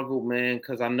struggled, man,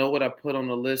 because I know what I put on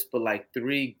the list, but like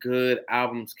 3 good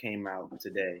albums came out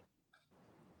today.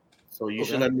 So you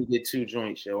should let me get 2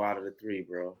 joints, yo, out of the 3,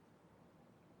 bro.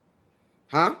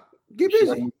 Huh? Get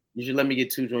busy. You should let me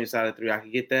get 2 joints out of 3. I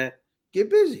can get that?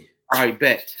 Get busy. All right,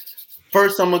 bet.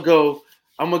 First, I'm gonna go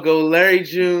Larry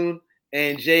June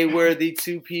and Jay Worthy,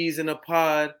 2 peas in a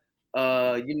pod.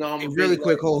 You know, I'm really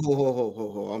quick.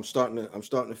 Hold. I'm starting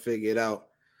to figure it out.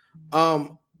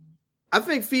 I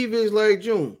think Phife is Larry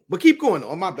June, but keep going.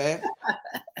 Oh, my bad.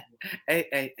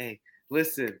 Hey.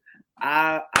 Listen,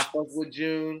 I fuck with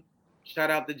June. Shout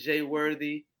out to Jay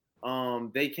Worthy.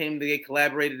 They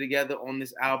collaborated together on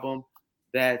this album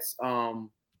that's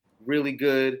really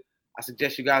good. I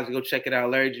suggest you guys go check it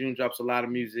out. Larry June drops a lot of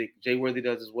music. Jay Worthy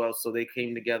does as well. So they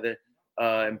came together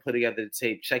and put together the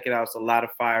tape. Check it out. It's a lot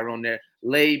of fire on there.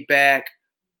 Laid back,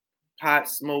 pot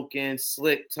smoking,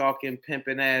 slick talking,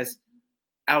 pimping ass,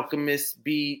 Alchemist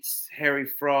beats, Harry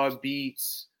Fraud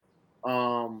beats,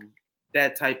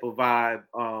 that type of vibe.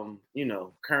 You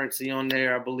know, Currency on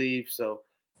there, I believe. So,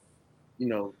 you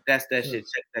know, that's that shit.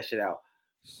 Check that shit out.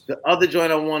 The other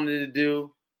joint I wanted to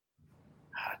do,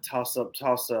 toss up.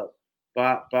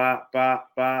 Bop.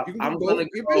 I'm gonna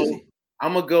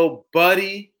go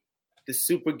Buddy. The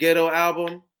Super Ghetto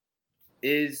album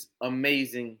is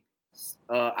amazing.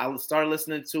 I started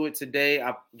listening to it today.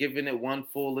 I've given it one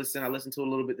full listen. I listened to it a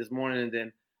little bit this morning, and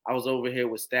then I was over here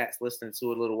with Stats listening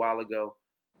to it a little while ago.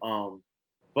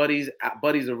 Buddy's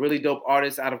a really dope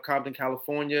artist out of Compton,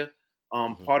 California.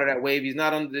 Part of that wave. He's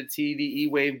not under the TDE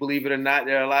wave, believe it or not.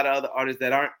 There are a lot of other artists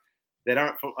that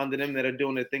aren't from under them that are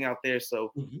doing their thing out there.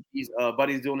 So he's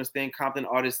Buddy's doing his thing. Compton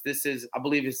artist. This is, I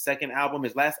believe, his second album.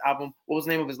 His last album. What was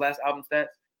the name of his last album, Stats?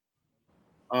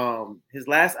 His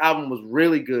last album was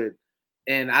really good.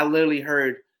 And I literally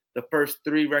heard the first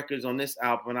 3 records on this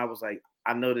album, and I was like,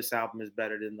 I know this album is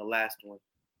better than the last one,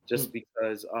 just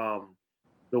because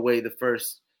the way the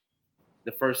first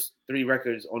 3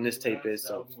 records on this tape is.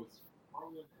 So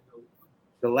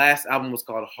the last album was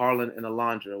called Harlan and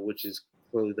Alondra, which is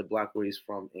clearly the block where he's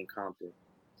from in Compton.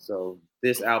 So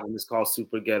this album is called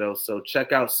Super Ghetto. So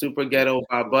check out Super Ghetto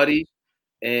by Buddy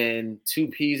and 2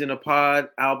 Peas in a Pod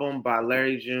album by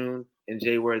Larry June and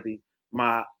Jay Worthy.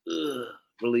 My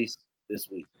release this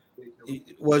week.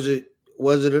 Was it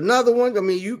another one? I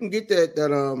mean, you can get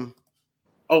that.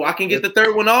 Oh, I can get the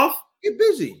third one off? Get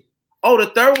busy. Oh,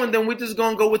 the third one, then we're just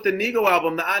gonna go with the Nigo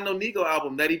album, the I Know Nigo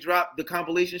album that he dropped, the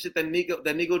compilation shit that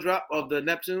Nigo dropped of the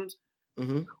Neptunes.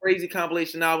 Crazy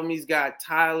compilation album. He's got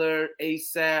Tyler,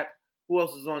 ASAP. Who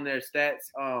else is on there?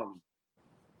 Stats.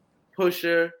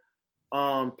 Pusher,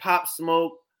 Pop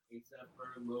Smoke,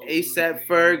 ASAP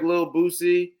Ferg, Lil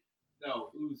Boosie. No,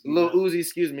 Uzi. Lil Uzi,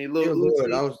 excuse me. Lil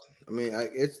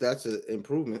Uzi. That's an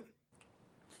improvement.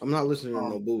 I'm not listening to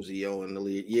no Boosie, yo, in the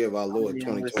year of our Lord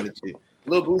 2022.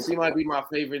 Lil Boosie might be my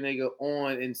favorite nigga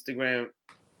on Instagram.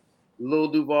 Lil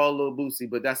Duval, Lil Boosie,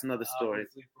 but that's another story.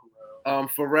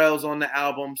 Pharrell's on the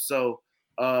album. So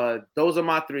those are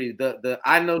my 3. The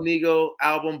I Know Nigo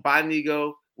album by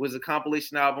Nigo was a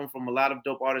compilation album from a lot of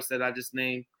dope artists that I just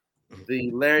named.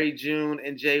 The Larry June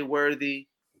and Jay Worthy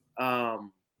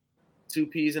 2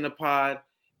 Peas in a Pod,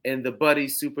 and the Buddy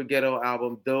Super Ghetto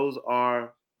album. Those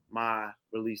are my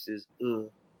releases of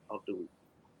the week.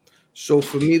 So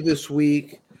for me this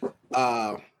week,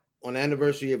 on the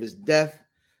anniversary of his death,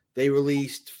 they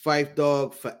released Phife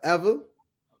Dawg Forever.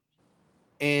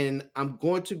 And I'm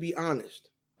going to be honest,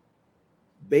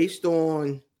 based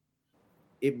on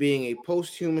it being a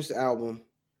posthumous album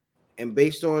and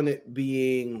based on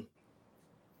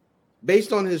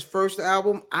his first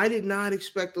album, I did not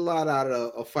expect a lot out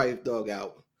of a Phife Dawg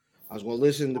album. I was going to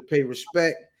listen to pay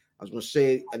respect. I was going to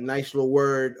say a nice little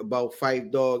word about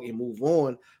Phife Dawg and move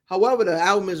on. However, the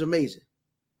album is amazing.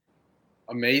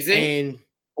 Amazing?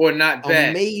 Or not bad?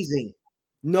 Amazing.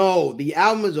 No, the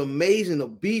album is amazing. The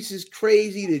beats is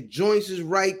crazy. The joints is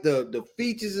right. The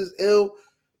features is ill.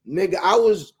 Nigga, I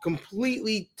was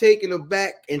completely taken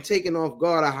aback and taken off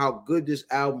guard at how good this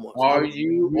album was. Are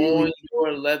you on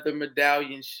your leather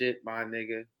medallion shit, my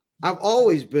nigga? I've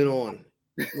always been on.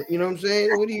 You know what I'm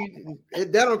saying?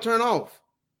 That don't turn off.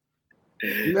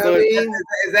 You know what I mean?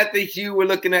 Is that the hue we're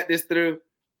looking at this through?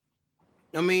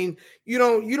 I mean, you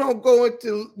don't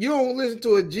listen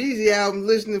to a Jeezy album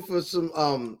listening for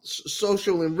some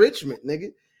social enrichment,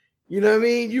 nigga. You know what I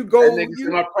mean? You go.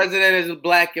 My president is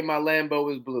black and my Lambo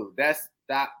is blue. That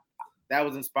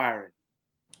was inspiring.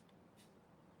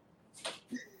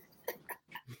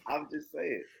 I'm just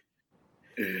saying.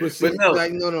 But see, no,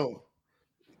 like, no. Look,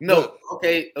 Look,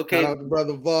 okay. Shout out to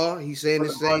Brother Var. He's saying the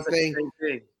same thing.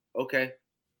 Okay.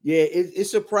 Yeah,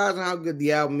 it's surprising how good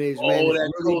the album is, man. It's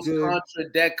that really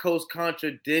good. That Coast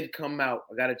Contra did come out.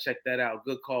 I gotta check that out.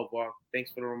 Good call, Var.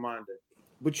 Thanks for the reminder.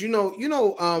 But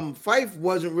Phife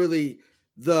wasn't really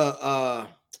the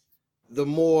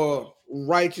more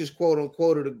righteous quote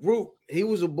unquote of the group. He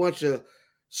was a bunch of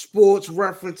sports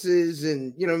references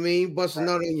and you know what I mean, busting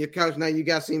out on your couch. Now you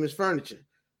got Siemens furniture.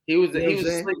 He was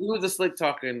a slick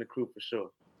talker in the crew for sure.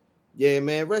 Yeah,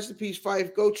 man. Rest in peace,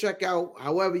 Phife. Go check out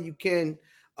however you can,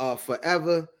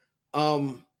 Forever.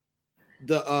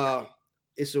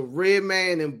 It's a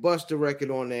Redman and Buster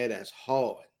record on there that's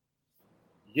hard.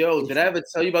 Yo, did I ever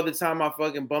tell you about the time I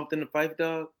fucking bumped into Phife,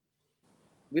 dog?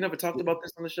 We never talked about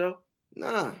this on the show.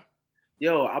 Nah.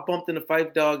 Yo, I bumped into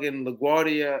Phife, dog, in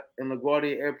LaGuardia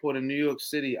Airport in New York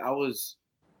City. I was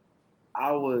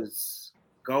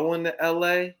going to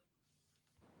LA.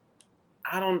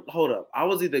 Hold up. I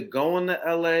was either going to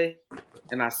LA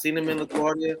and I seen him in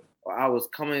LaGuardia, or I was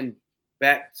coming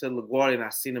back to LaGuardia and I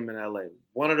seen him in LA.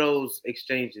 One of those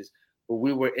exchanges. But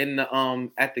we were in the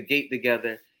at the gate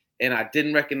together, and I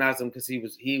didn't recognize him because he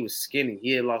was skinny.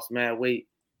 He had lost mad weight.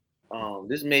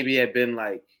 This maybe had been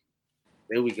like,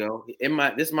 there we go.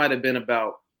 This might have been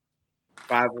about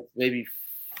 4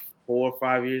 or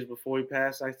 5 years before he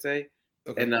passed, I'd say.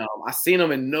 Okay. And I seen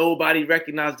him and nobody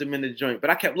recognized him in the joint.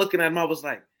 But I kept looking at him. I was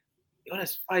like, yo,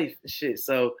 that's Phife and shit.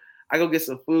 So I go get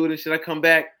some food and shit. I come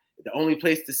back. The only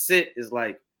place to sit is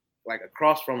like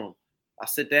across from him. I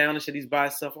sit down and shit. He's by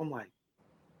himself. I'm like,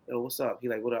 yo, what's up? He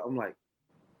like, what up? I'm like,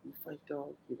 you Phife,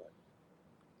 dog?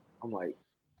 I'm like,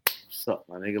 what's up,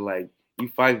 my nigga? Like, you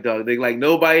Phife, dog. They like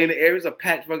nobody in the area. It's a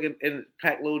packed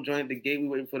little joint at the gate. We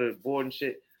waiting for the board and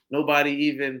shit. Nobody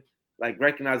even like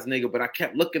recognized the nigga, but I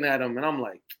kept looking at him and I'm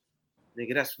like,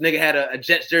 nigga had a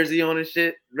Jets jersey on and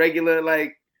shit, regular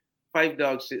like Phife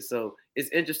dog shit. So it's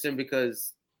interesting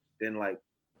because then like,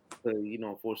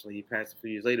 unfortunately he passed a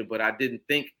few years later, but I didn't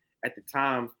think at the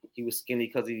time he was skinny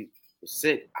because he was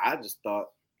sick. I just thought,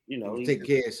 he take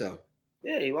care of himself.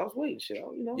 Yeah, he lost weight and shit.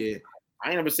 Yeah. I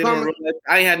ain't never seen him in real life.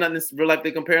 I ain't had nothing in real life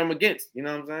to compare him against. You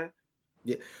know what I'm saying?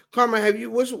 Yeah. Carmen,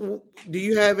 do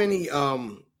you have any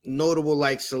notable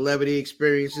like celebrity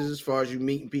experiences as far as you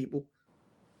meeting people?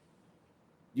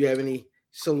 Do you have any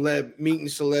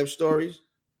celeb stories?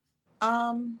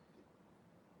 Come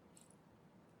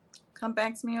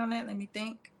back to me on that. Let me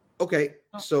think. Okay,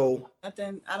 so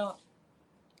nothing.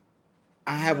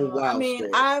 I have a wild story.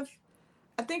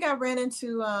 I think I ran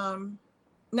into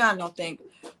no, I don't think.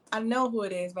 I know who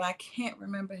it is, but I can't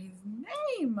remember his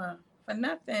name for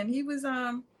nothing. He was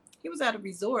at a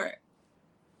resort.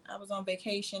 I was on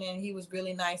vacation and he was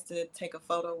really nice to take a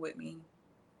photo with me.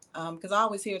 Because I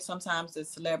always hear sometimes the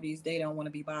celebrities, they don't want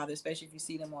to be bothered, especially if you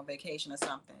see them on vacation or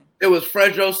something. It was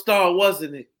Fredro Starr,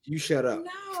 wasn't it? You shut up.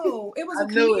 No, it was a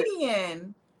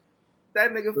comedian.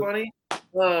 That nigga funny.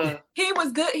 He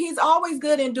was good. He's always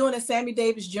good in doing a Sammy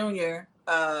Davis Jr.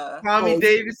 Tommy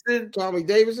Davidson? Tommy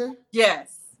Davidson?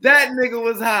 Yes. That nigga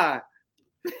was high.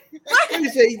 He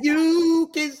said, you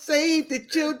can save the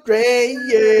children,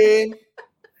 yeah.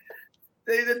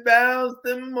 They done bounced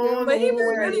them on. But he was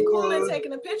really cool in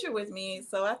taking a picture with me,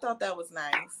 so I thought that was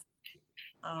nice.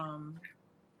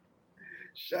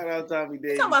 Shout out Tommy Davis.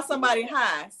 You're talking about somebody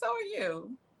high. So are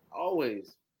you.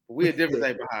 Always. We a different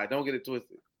type of high. Don't get it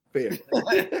twisted. Fair.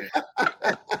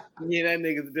 Yeah, that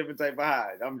nigga's a different type of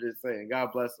high. I'm just saying.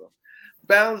 God bless him.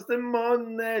 Bounce them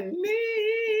on that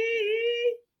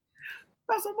knee.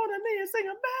 Bounce them on that knee and sing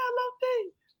a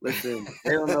melody. Listen,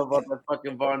 they don't know about that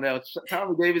fucking Varnell.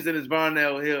 Tommy Davis and his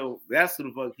Varnell Hill. That's who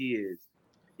the fuck he is.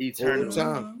 Eternal.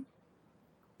 Time.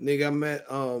 Nigga,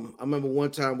 I remember one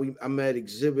time I met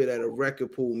Exhibit at a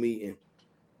record pool meeting.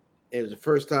 It was the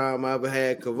first time I ever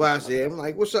had Kavasi. I'm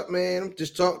like, what's up, man? I'm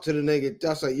just talking to the nigga. I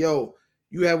was like, yo,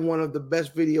 you have one of the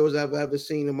best videos I've ever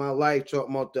seen in my life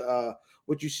talking about the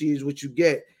what you see is what you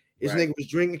get. This nigga was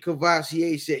drinking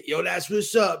Cavassier. He said, yo, that's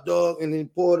what's up, dog. And then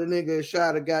poured a nigga a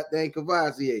shot of goddamn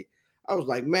Cavassier. I was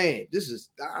like, man,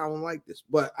 I don't like this.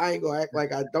 But I ain't gonna act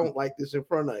like I don't like this in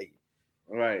front of you.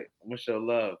 All right. I'm gonna show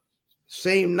love.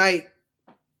 Same night,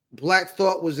 Black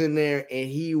Thought was in there, and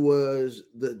he was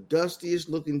the dustiest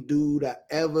looking dude I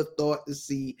ever thought to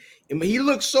see. And he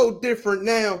looks so different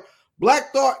now.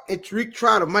 Black Thought and Tariq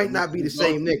Trotter might not be the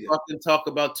same nigga. Fucking talk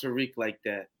about Tariq like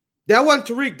that. That wasn't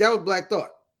Tariq. That was Black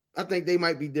Thought. I think they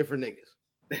might be different niggas.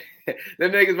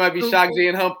 Them niggas might be Shock J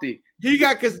and Humpty. He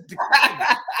got because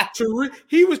Tariq.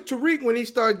 He was Tariq when he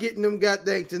started getting them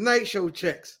goddamn Tonight Show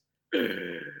checks.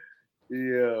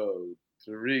 Yo,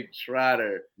 Tariq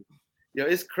Trotter. Yo,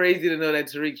 it's crazy to know that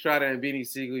Tariq Trotter and Beanie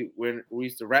Siegel, when we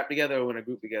used to rap together or when a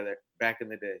group together back in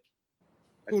the day.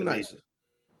 That's Who amazing. nicer?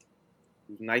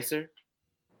 Who's nicer?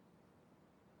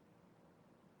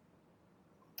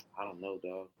 I don't know,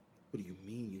 dog. What do you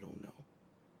mean you don't know?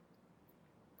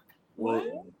 What?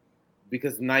 Well,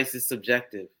 because nice is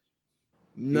subjective.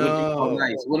 No. What do you call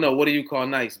nice? Well, no. What do you call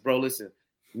nice, bro? Listen,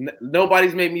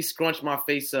 nobody's made me scrunch my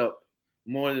face up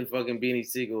more than fucking Beanie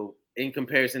Siegel in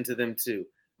comparison to them two.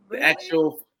 Really? The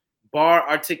actual bar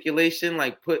articulation,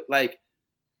 like put like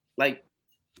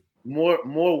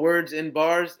more words in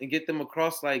bars and get them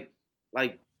across. Like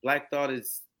Black Thought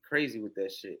is crazy with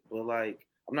that shit. But like,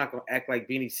 I'm not gonna act like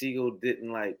Beanie Siegel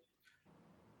didn't like.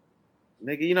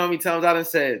 Nigga, you know how many times I done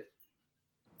said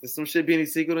there's some shit Beanie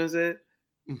Siegel done said?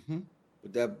 Mm-hmm.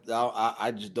 But that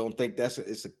I just don't think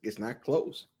it's not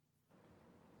close.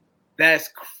 That's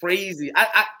crazy.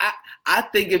 I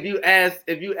think if you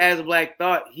ask Black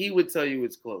Thought, he would tell you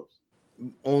it's close.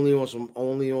 Only on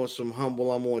some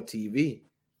humble. I'm on TV.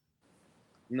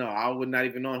 No, I would not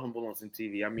even on Humble on some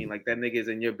TV. I mean, like that nigga is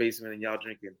in your basement and y'all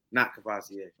drinking, not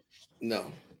Cavassier. No.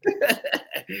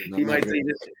 He might say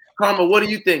this. Karma, what do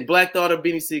you think? Black Thought or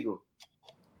Beanie Siegel?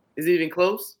 Is it even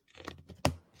close?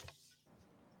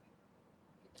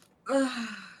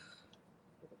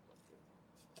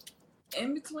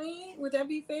 In between, would that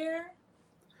be fair?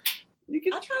 You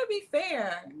can. I try to be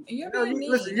fair. You're No, being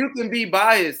mean. listen, you can be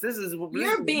biased.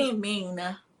 You're being mean.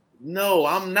 No,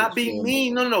 I'm not being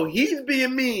mean. No, he's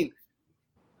being mean.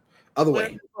 Other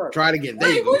way. Try it again. There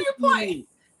Wait, you who go. you pointing?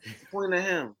 Point to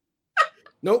him.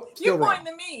 Nope. You're Still wrong. pointing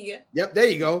to me. Yep. There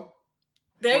you go.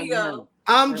 There Point you to go. him.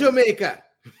 I'm Jamaica.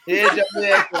 Yeah,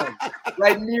 Jamaica.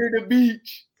 Right near the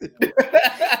beach.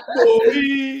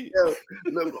 Yo,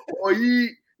 look,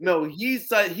 no, he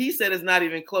said it's not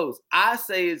even close. I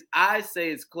say it's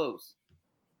close.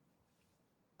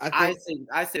 I say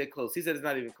it's close. He said it's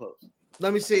not even close.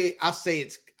 Let me say. I'll say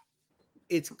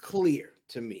it's clear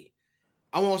to me.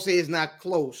 I won't say it's not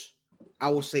close. I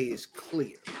will say it's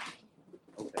clear.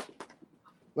 Okay.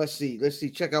 Let's see.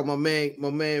 Check out my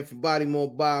man from Body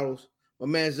More Bottles. My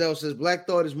man Zell says Black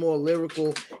Thought is more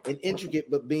lyrical and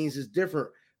intricate, but Beans is different.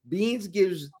 Beans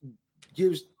gets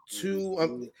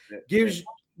to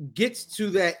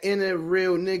that inner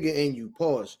real nigga in you.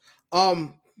 Pause.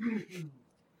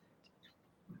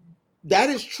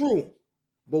 That is true,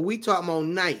 but we talking about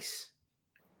nice.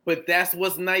 But that's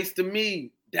what's nice to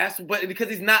me. Because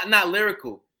he's not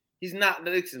lyrical. He's not.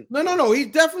 Listen. No.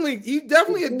 He's definitely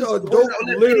a dope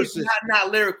lyricist. He's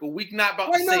not lyrical. We not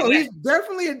about to say that. He's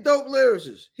definitely a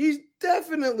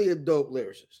dope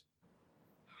lyricist.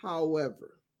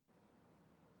 However,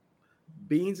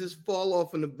 Beans has fall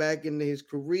off in the back end of his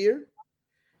career,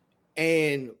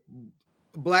 and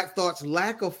Black Thought's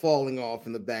lack of falling off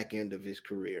in the back end of his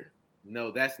career. No,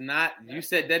 that's not. You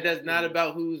said that's not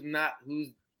about who's.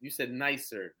 You said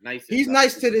nicer. He's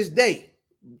nice to this day.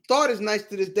 Thought is nice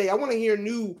to this day. I want to hear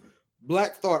new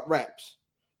Black Thought raps.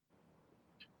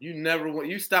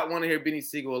 You stopped wanting to hear Beanie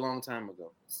Siegel a long time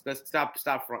ago. Let's stop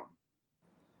fronting.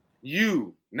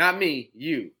 You, not me.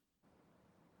 You.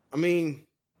 I mean,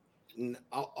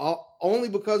 only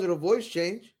because of the voice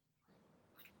change.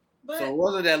 But so it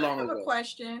wasn't that long ago. I have ago. A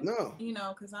question. No.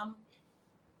 Because I'm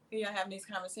here having these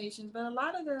conversations, but a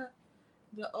lot of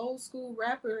the old school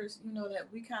rappers, that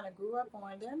we kind of grew up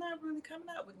on, they're not really coming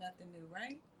out with nothing new,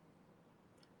 right?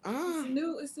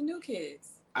 It's the new kids.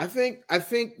 I think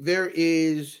there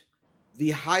is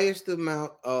the highest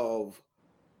amount of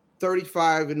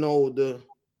 35 and older,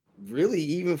 really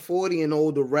even 40 and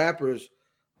older rappers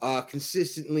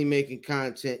consistently making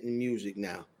content and music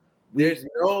now. There's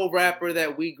no rapper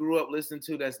that we grew up listening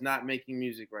to that's not making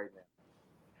music right now.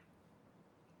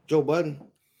 Joe Budden.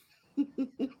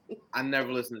 I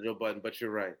never listened to Joe Budden, but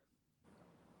you're right.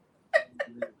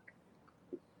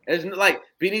 It's like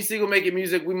Beanie Siegel making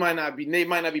music. They might not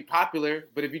be popular,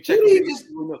 but if you check,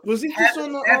 was he just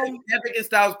on the Epic and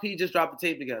Styles P just dropped the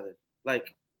tape together?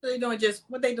 Like, so they doing just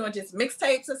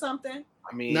mixtapes or something?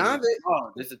 I mean,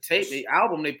 it's a tape,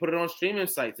 album. They put it on streaming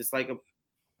sites. It's like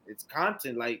it's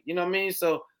content, like, you know what I mean.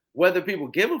 So whether people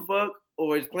give a fuck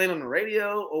or it's playing on the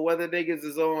radio or whether niggas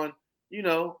is on,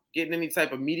 getting any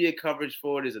type of media coverage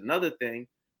for it is another thing.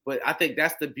 But I think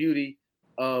that's the beauty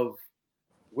of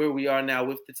where we are now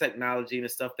with the technology and the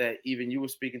stuff that even you were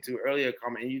speaking to earlier,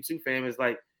 Carmen, and you too, fam, is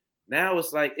like, now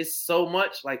it's like, it's so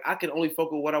much, like, I can only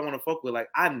fuck with what I want to fuck with. Like,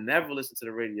 I never listened to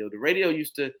the radio. The radio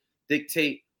used to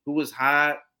dictate who was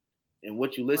hot and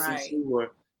what you listen to,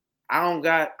 or I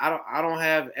don't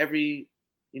have every,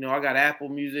 I got Apple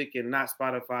Music and not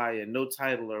Spotify and no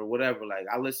title or whatever. Like,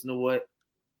 I listen to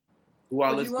who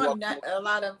I listen to. A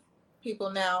lot of people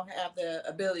now have the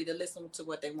ability to listen to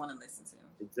what they want to listen to.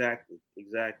 Exactly.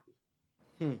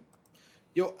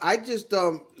 Yo, I just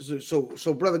so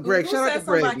brother Greg, Who shout out said to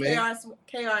something Greg, about man.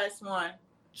 KRS-One?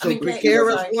 So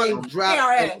KRS-One dropped.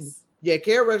 KRS. Yeah,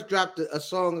 KRS dropped a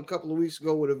song a couple of weeks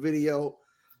ago with a video.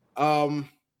 Brother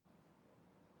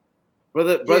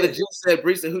Jim said,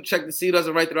 Brees, who checked the seat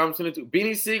doesn't right there. I'm tuning to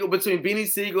Beanie Siegel. Between Beanie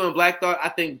Siegel and Black Thought, I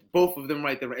think both of them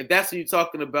right there. If that's what you're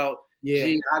talking about,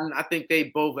 yeah, I think they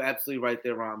both are absolutely right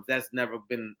there, Rams. That's never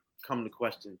been come to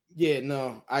question. Yeah,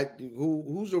 no,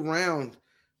 who's around?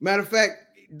 Matter of fact,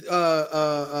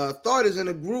 Thought is in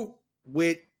a group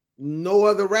with no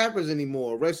other rappers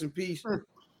anymore. Rest in peace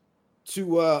to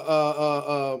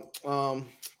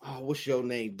what's your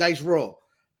name? Dice Raw.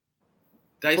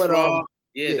 Dice Raw,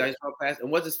 Dice Raw passed.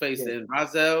 And what's his face? Yeah. And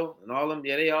Razel and all them,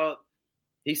 they all.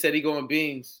 He said he going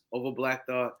Beans over Black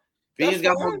Thought. Beans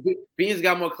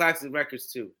got more classic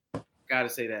records too. Gotta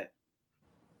say that.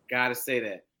 I would say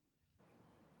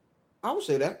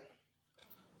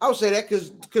that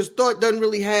because Thought doesn't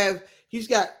really have. He's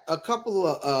got a couple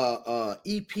of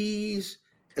EPs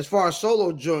as far as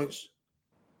solo joints,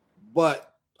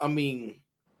 but I mean,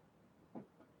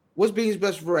 what's Bean's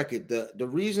best record? The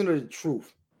Reason or the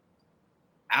Truth?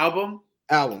 Album.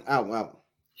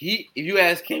 If you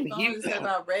ask him, he said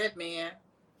about Redman.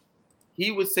 He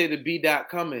would say the B Dot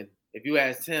Coming. If you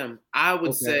asked him, I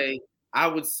would say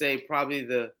probably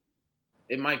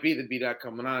it might be the B Dot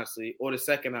Coming, honestly, or the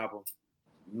second album,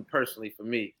 personally for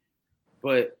me.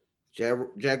 But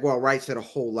Jaguar Wright said a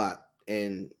whole lot,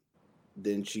 and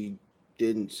then she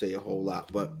didn't say a whole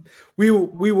lot. But we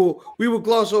will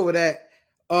gloss over that.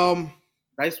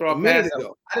 Dice Raw passed.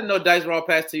 I didn't know Dice Raw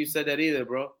passed till you said that either,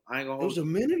 bro. I ain't gonna hold you. It was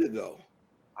a minute ago.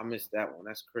 I missed that one.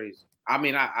 That's crazy. I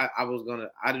mean, I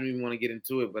didn't even want to get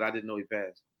into it, but I didn't know he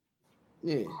passed.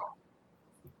 Yeah.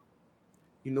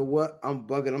 You know what? I'm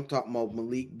bugging. I'm talking about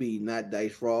Malik B, not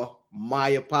Dice Raw. My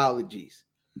apologies.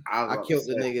 I killed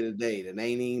the nigga today that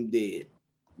ain't even dead.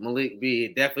 Malik B.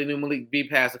 Definitely knew Malik B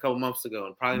passed a couple months ago.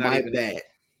 And probably not even bad.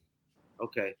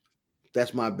 Okay.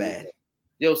 That's my bad.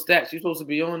 Yo, Stats, you supposed to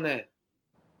be on that.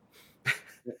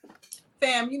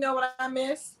 Fam, you know what I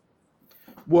miss?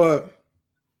 What?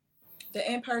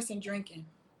 The in-person drinking.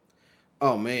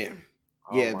 Oh man.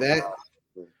 Yeah, that God.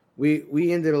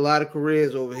 We ended a lot of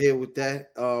careers over here with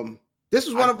that. This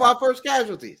is one of our first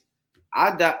casualties.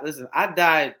 I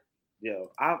died. Yo,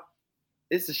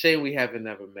 it's a shame we haven't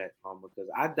never met, because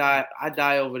I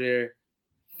die over there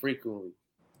frequently.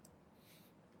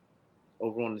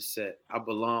 Over on the set. I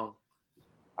belong.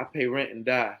 I pay rent and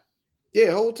die. Yeah,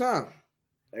 whole time.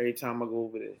 Every time I go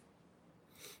over there.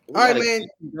 All right, man.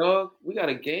 Dog, we got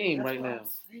a game right now.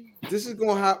 This is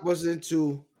gonna help us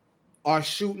into our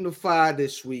shooting the fire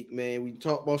this week, man. We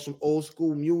talk about some old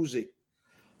school music.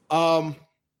 Top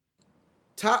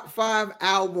 5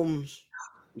 albums.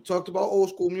 We talked about old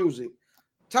school music.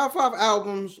 Top 5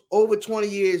 albums over 20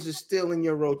 years is still in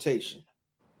your rotation.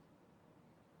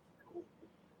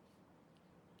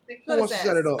 Who wants to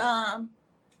set it up?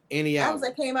 Any album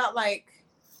that came out like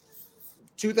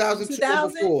 2002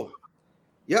 and before.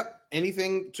 Yep,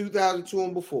 anything 2002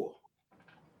 and before.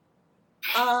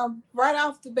 Right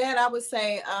off the bat, I would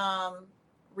say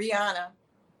Rihanna.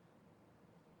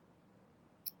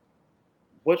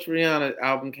 Which Rihanna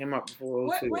album came out before?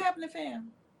 What happened to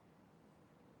Fam?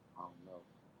 I don't know.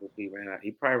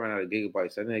 He probably ran out of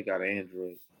gigabytes. I think he got an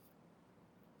Android.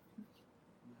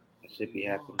 That should be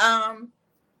happening.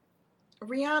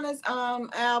 Rihanna's album,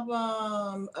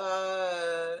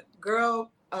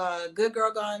 Good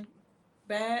Girl Gone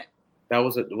Bad.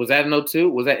 Was that in 02?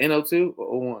 Was that in 02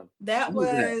 or 01? That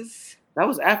was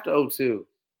after 02.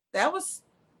 That was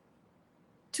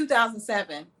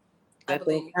 2007. That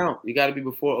don't count. You got to be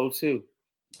before 02.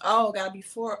 Oh, got to be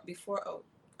before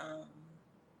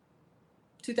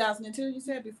 2002. You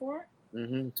said before?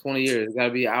 20 years. It got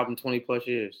to be an album 20 plus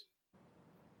years.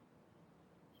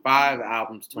 5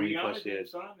 albums 20 plus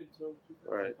years.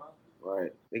 Right.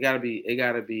 It got to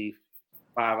be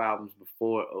 5 albums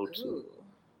before 02. Ooh.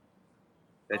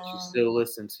 That you still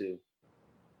listen to.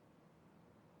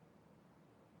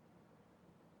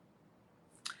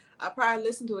 I probably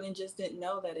listened to it and just didn't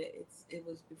know that it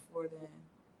was before then.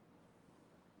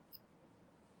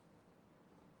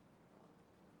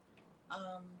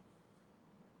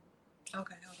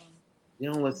 Okay, hold on.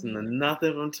 You don't listen to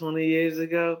nothing from 20 years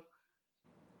ago?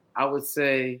 I would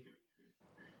say,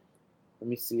 let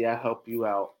me see, I'll help you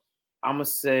out. I'm going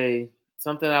to say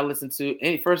something I listen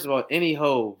to. First of all, any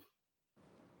Hove.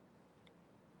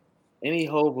 Any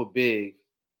Hove or Big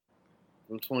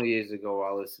from 20 years ago,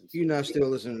 I listen to. You're not still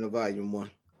listening to Volume 1.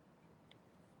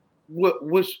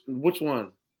 Which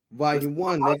one? Volume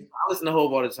 1, I nigga. listen to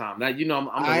Hove all the time. Now you know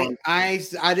I'm I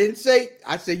didn't say.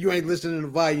 I said you ain't listening to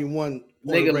Volume 1 on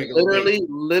a nigga. regular basis.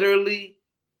 Literally.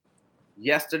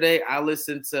 Yesterday I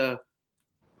listened to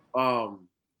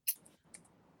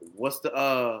what's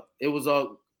the it was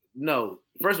all no.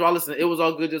 First of all, listen, it was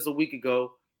all good just a week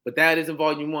ago, but that isn't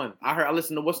Volume 1. I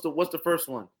listened to what's the first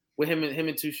one with him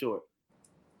and Too Short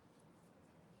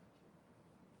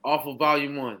off of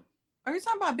Volume 1. Are you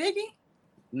talking about Biggie?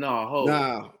 No, Hove.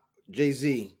 Nah,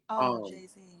 Jay-Z. Oh,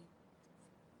 Jay-Z.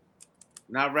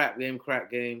 Not Rap Game,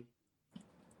 Crack Game.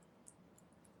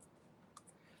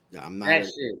 Nah, I'm not.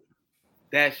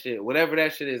 That shit. Whatever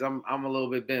that shit is, I'm a little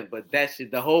bit bent, but that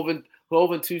shit, the Hove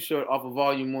and Too Short off of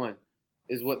Volume 1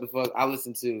 is what the fuck I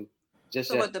listened to.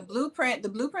 So what the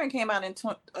blueprint came out in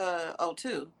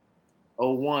 02.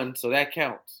 01, so that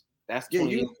counts. That's 20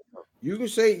 years. You can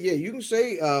say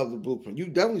the blueprint. You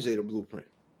definitely say the blueprint.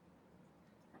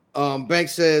 Bank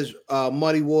says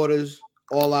Muddy Waters,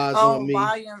 All Eyes on Me.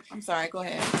 I'm sorry, go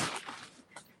ahead.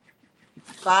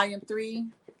 Volume 3,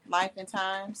 Life and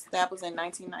Times. That was in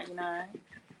 1999.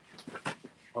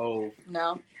 Oh.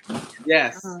 No.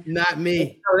 Yes. Not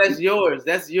me. No, that's yours.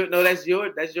 That's your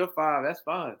 5. That's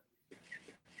fine.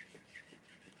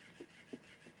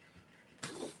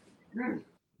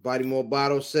 Body More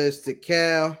Bottle says to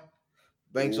Cal.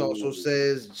 Banks also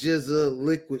says Jizza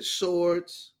Liquid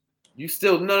Swords. You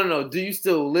still no. Do you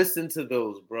still listen to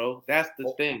those, bro? That's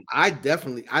the thing. I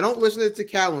don't listen to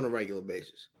Cal on a regular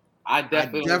basis. I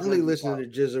definitely listen to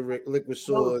Jizza Liquid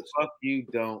Swords. No, fuck you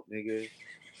don't, nigga.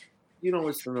 You don't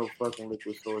listen to no fucking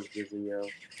Liquid Swords, Jizza, yo.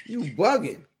 You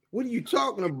bugging. What are you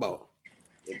talking about?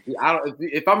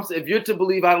 If you're to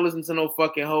believe I don't listen to no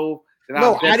fucking Hove,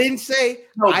 no, I didn't say.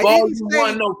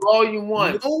 Volume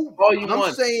 1. No,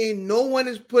 I'm saying no one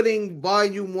is putting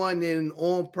Volume 1 in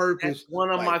on purpose. That's one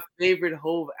of my favorite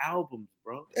Hove albums,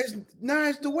 bro. It's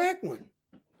the whack one.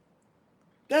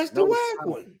 That's the whack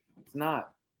one. It's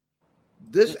not.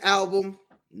 This album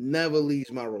never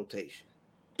leaves my rotation.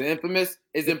 The Infamous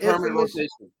is in permanent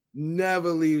rotation.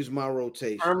 Never leaves my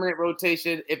rotation. Permanent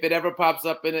rotation. If it ever pops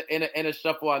up in a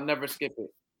shuffle, I'll never skip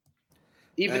it.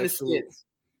 Even Absolutely. The skits.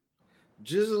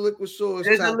 Jizza Liquid Swords.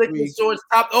 Jizza Liquid Swords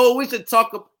top. Oh, we should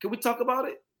talk. Can we talk about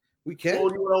it? We can.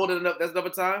 Oh, you want to hold it up? That's another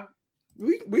time.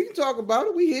 We can talk about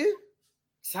it. We here.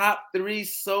 Top 3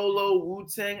 solo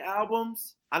Wu-Tang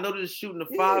albums. I know they're shooting the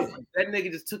 5. That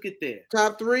nigga just took it there.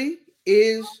 Top 3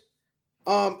 is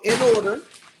in order.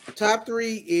 Top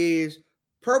 3 is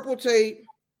Purple Tape.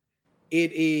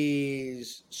 It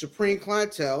is Supreme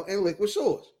Clientele and Liquid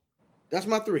Swords. That's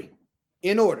my 3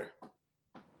 in order.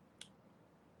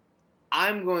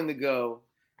 I'm going to go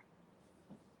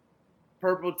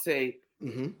Purple Tape,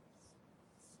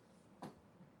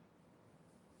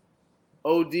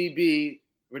 ODB,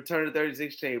 Return to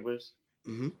 36 Chambers,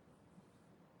 and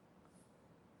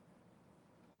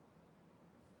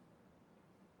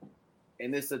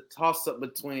it's a toss-up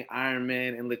between Iron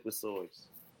Man and Liquid Swords.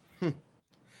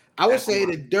 I would say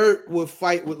the Dirt would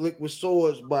fight with Liquid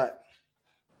Swords, but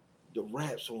the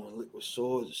raps on Liquid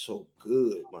Swords is so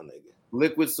good, my nigga.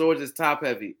 Liquid Swords is top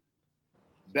heavy.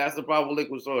 That's the problem with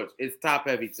Liquid Swords. It's top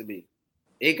heavy to me.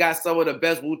 It got some of the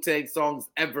best Wu-Tang songs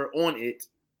ever on it.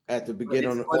 At the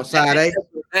beginning on side A?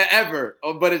 Ever.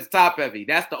 But it's top heavy.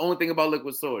 That's the only thing about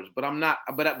Liquid Swords. But I'm not.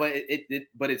 But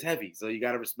it's heavy, so you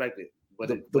got to respect it.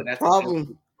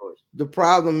 The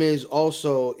problem is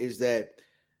that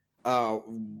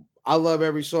I love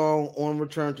every song on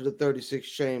Return to the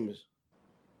 36 Chambers.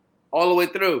 All the way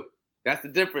through. That's the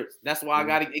difference. That's why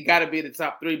it gotta be in the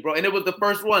top 3, bro. And it was the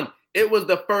first one.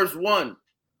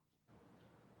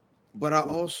 But I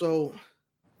also,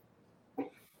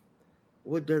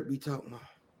 what Dirt be talking about?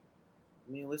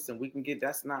 I mean, listen, we can't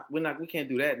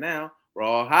do that now.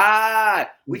 Raw high.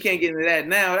 We can't get into that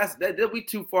now. That'll be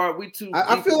too far.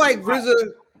 I feel like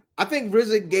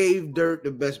RZA gave Dirt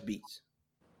the best beats.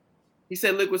 He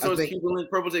said Liquid Swords, Cuban Link,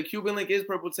 Purple Tape. Cuban Link is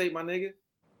Purple Tape, my nigga.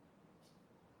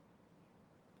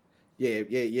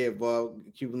 Yeah, Bob.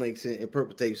 Cuban Links and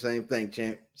Purple Tape, same thing,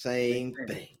 champ. Same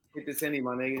thing. Hit this Henny,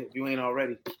 my nigga, if you ain't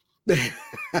already.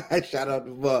 Shout out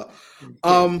to Bob.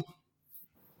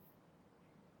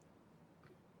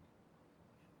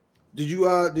 Did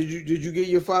you get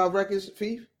your 5 records,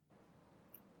 Phife?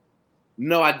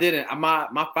 No, I didn't. My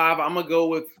 5, I'm gonna go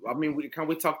with. I mean, we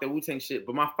talk that Wu-Tang shit,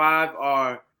 but my 5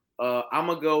 are. I'm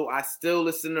gonna go. I still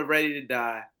listen to Ready to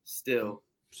Die. Still,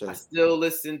 I still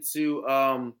listen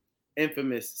to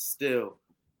Infamous. Still,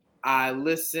 I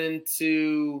listen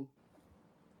to.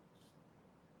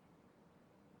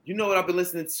 You know what I've been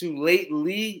listening to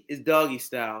lately is Doggy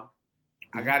Style.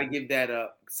 I gotta give that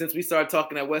up. Since we started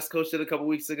talking that West Coast shit a couple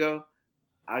weeks ago,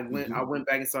 I went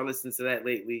back and started listening to that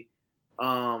lately.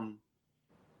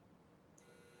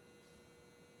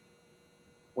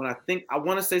 When I think I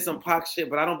want to say some Pac shit,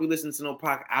 but I don't be listening to no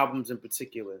Pac albums in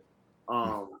particular.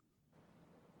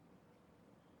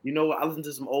 You know what? I listen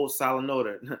to some old Silent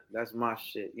Order. That's my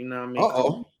shit. You know what I mean?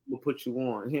 I'm gonna put you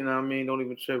on. You know what I mean? Don't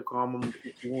even trip. Calm. I'm gonna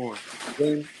put you on.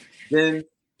 Then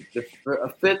a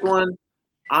fifth one.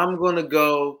 I'm gonna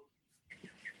go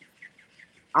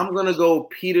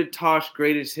Peter Tosh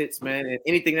greatest hits, man. And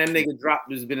anything that nigga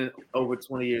dropped has been over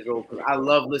 20 years old. Cause I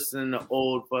love listening to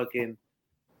old fucking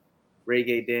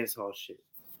reggae dancehall shit.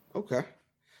 Okay.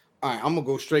 All right, I'm gonna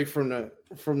go straight from the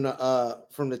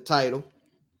title.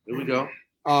 Here we go.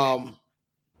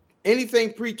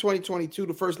 Anything pre-2022,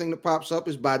 the first thing that pops up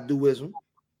is Baduism.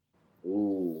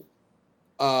 Ooh.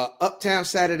 Uptown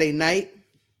Saturday Night.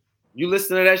 You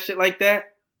listen to that shit like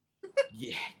that?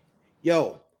 Yeah.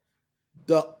 Yo,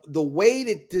 the way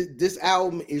that this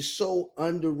album is so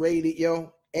underrated,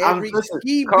 yo. Every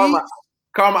ski beat.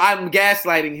 Karma, I'm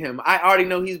gaslighting him. I already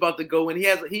know he's about to go in.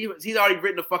 He's already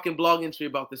written a fucking blog entry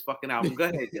about this fucking album. Go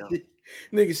ahead, yo.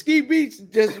 Nigga, Ski Beats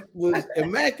just was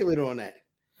immaculate on that.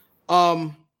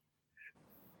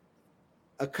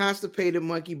 A Constipated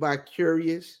Monkey by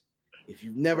Curious. If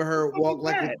you've never heard Walk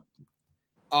Like a...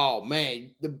 Oh,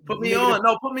 man. Put me on.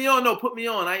 Put me on.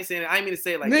 I ain't saying it. I ain't mean to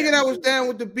say it like that. Nigga that was down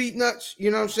with the Beat Nuts.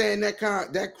 You know what I'm saying?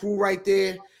 That crew right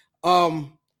there.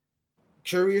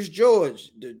 Curious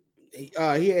George. He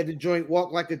had the joint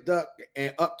Walk Like a Duck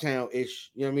and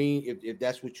Uptown-ish. You know what I mean? If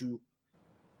that's what you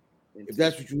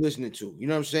listening to. You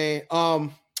know what I'm saying?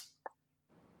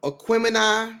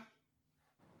 Aquemini.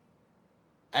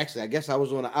 Actually, I guess I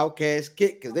was on an Outkast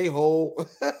kick because they hold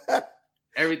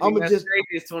everything that's crazy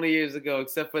is 20 years ago,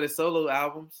 except for the solo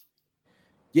albums.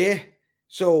 Yeah.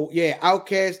 So yeah,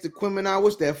 Outkast, Aquemini.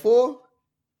 What's that for?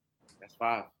 That's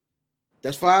 5.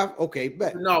 That's 5? Okay,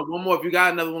 bet. No, one more. If you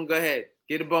got another one, go ahead.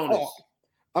 Get a bonus. Oh,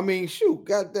 I mean, shoot,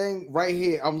 god dang, right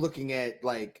here. I'm looking at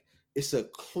like it's a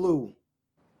clue.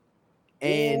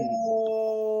 And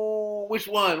which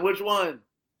one?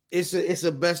 It's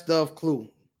a best of clue.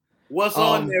 What's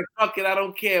on there? Fuck it, I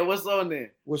don't care. What's on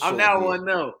there? I now want to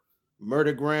know.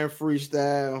 Murder Grand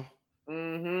Freestyle.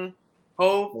 Hold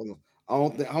on.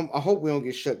 I hope we don't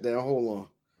get shut down. Hold on.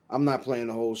 I'm not playing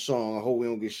the whole song. I hope we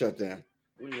don't get shut down.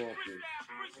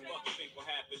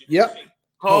 Yep.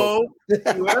 Hold.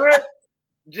 You hurt?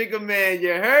 Jigga man,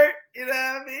 you hurt? You know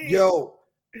what I mean? Yo,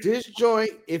 this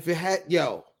joint, if it had you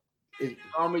know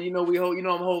I'm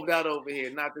hoved out over here,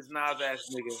 not this Nas ass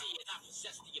nigga.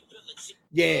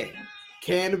 Yeah.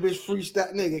 Cannabis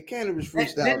freestyle, nigga. Cannabis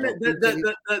freestyle.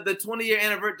 The 20-year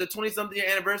anniversary, the 20-something year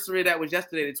anniversary that was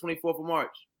yesterday, the 24th of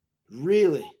March.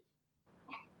 Really?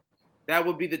 That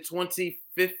would be the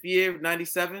 25th year,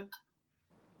 97.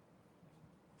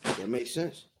 That makes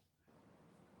sense.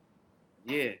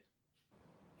 Yeah.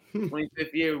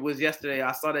 25th year was yesterday.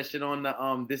 I saw that shit on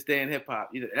the This Day in Hip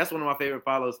Hop. That's one of my favorite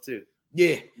follows too.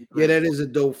 Yeah, that is a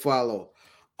dope follow.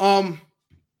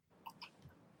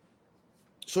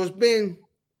 So it's been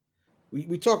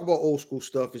we talk about old school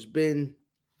stuff. It's been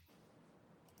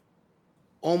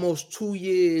almost 2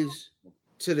 years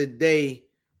to the day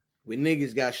when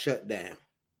niggas got shut down.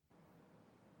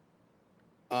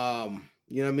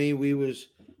 You know what I mean? We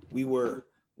were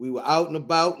out and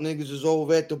about. Niggas was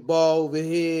over at the bar over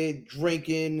here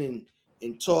drinking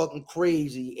and talking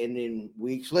crazy. And then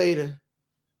weeks later,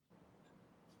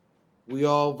 we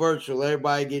all virtual.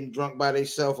 Everybody getting drunk by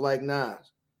themselves like Nas.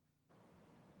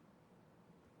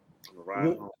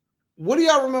 Right. What do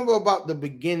y'all remember about the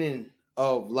beginning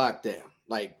of lockdown?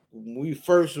 Like when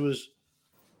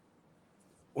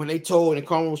they told, and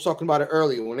Carmen was talking about it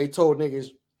earlier, when they told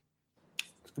niggas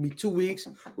it's gonna be 2 weeks,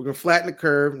 we're gonna flatten the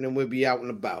curve, and then we'll be out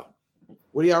and about.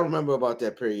 What do y'all remember about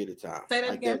that period of time? Say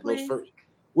that again, please.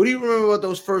 What do you remember about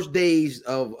those first days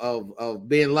of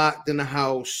being locked in the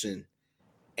house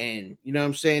and you know what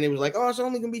I'm saying? It was like, oh, it's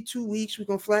only gonna be 2 weeks. We're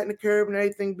gonna flatten the curve and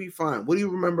everything will be fine. What do you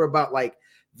remember about like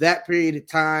that period of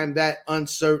time, that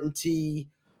uncertainty?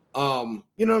 You know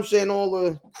what I'm saying? All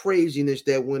the craziness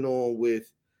that went on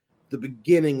with the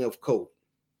beginning of COVID.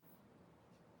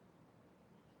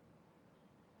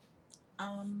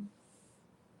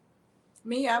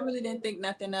 Me, I really didn't think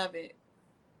nothing of it.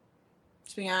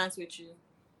 To be honest with you,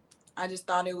 I just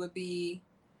thought it would be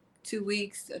 2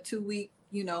 weeks, a 2 week,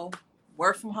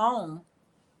 work from home,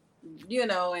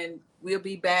 and we'll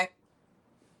be back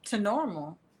to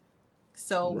normal.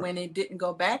 So when it didn't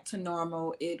go back to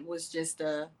normal, it was just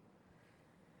a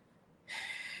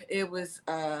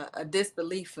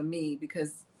disbelief for me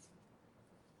because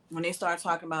when they started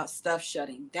talking about stuff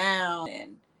shutting down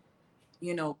and,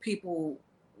 you know, people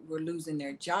were losing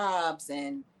their jobs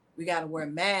and we got to wear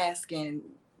masks and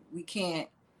we can't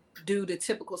do the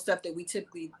typical stuff that we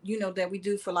typically, you know, that we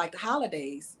do for like the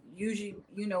holidays. Usually,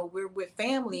 you know, we're with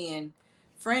family and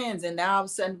friends, and now all of a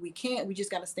sudden we can't. We just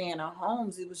got to stay in our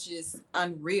homes. It was just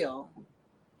unreal,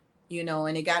 you know,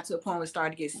 and it got to a point where it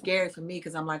started to get scary for me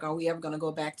because I'm like, are we ever going to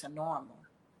go back to normal?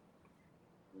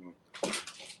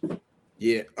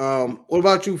 Yeah. What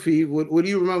about you, Phife? What do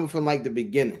you remember from like the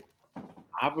beginning?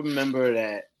 I remember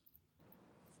that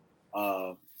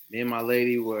me and my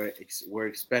lady were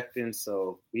expecting,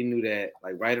 so we knew that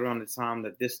like right around the time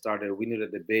that this started, we knew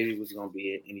that the baby was gonna be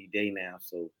here any day now.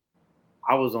 So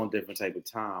I was on different type of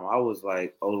time. I was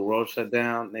like, oh, the world shut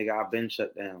down, nigga. I've been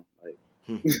shut down. Like,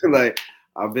 like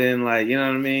I've been like, you know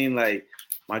what I mean? Like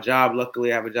my job,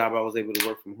 luckily I have a job I was able to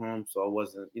work from home, so I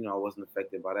wasn't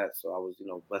affected by that. So I was,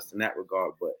 blessed in that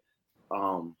regard. But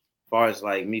as far as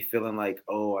like me feeling like,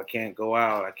 oh, I can't go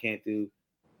out, I can't do,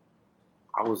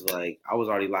 I was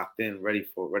already locked in, ready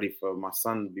for my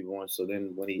son to be born. So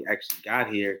then when he actually got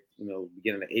here,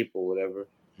 beginning of April, whatever,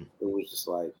 it was just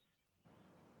like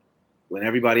when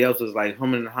everybody else was like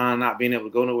humming and hawing, not being able to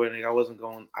go nowhere, I wasn't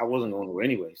going nowhere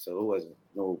anyway. So it wasn't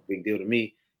no big deal to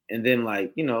me. And then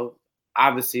like,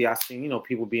 obviously I seen,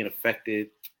 people being affected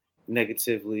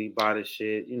negatively by this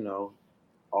shit,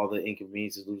 all the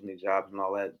inconveniences, losing their jobs and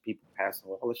all that, people passing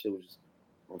away, all that shit was just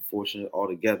unfortunate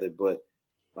altogether. But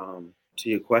to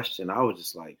your question, I was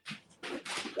just like,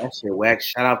 that shit whack.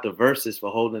 Shout out to Versus for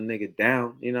holding a nigga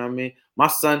down. You know what I mean? My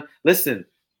son, listen,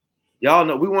 y'all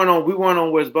know we weren't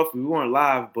on Where's Buffy. We weren't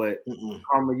live, but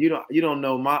Karma, you don't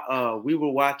know we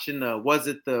were watching was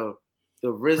it the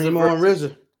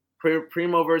RZA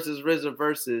Primo versus RZA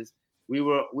versus we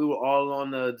were all on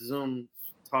the Zoom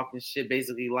talking shit,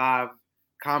 basically live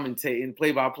commentating,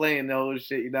 play by play and the whole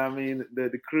shit. You know what I mean?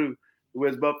 The crew, the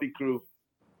Where's Buffy crew.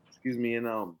 Excuse me, and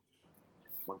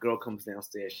my girl comes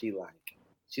downstairs. She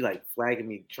like flagging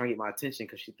me, trying to get my attention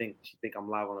because she think I'm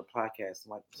live on a podcast.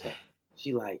 I'm like, so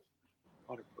she like,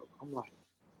 water broke. I'm like,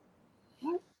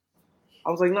 what? I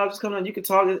was like, no, just come on. You can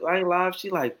talk. I ain't live. She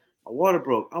like, my water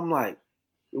broke. I'm like,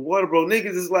 your water broke.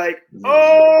 Niggas is like,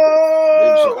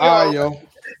 oh, yo.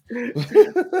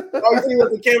 I see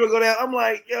what the camera go down. I'm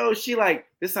like, yo. She like,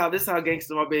 this how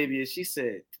gangster my baby is. She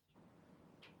said,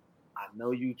 I know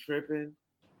you tripping.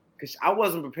 Cause I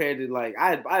wasn't prepared to like.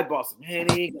 I bought some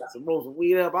Henny, got some rolls of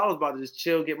weed up. I was about to just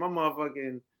chill, get my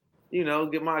motherfucking,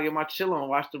 get my chill on,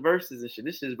 watch the verses and shit.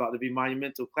 This shit is about to be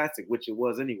monumental classic, which it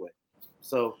was anyway.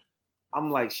 So I'm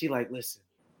like, she like, listen,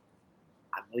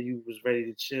 I know you was ready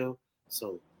to chill,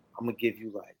 so I'm gonna give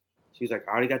you like. She was like,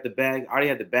 I already got the bag. I already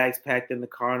had the bags packed in the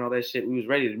car and all that shit. We was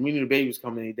ready. We knew the baby was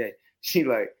coming any day. She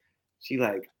like.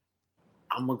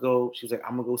 I'm gonna go. She was like,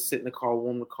 I'm gonna go sit in the car,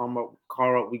 warm the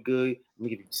car up. We good. I'm gonna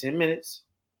give you 10 minutes.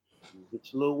 You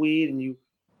hit your little weed and you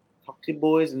talk to your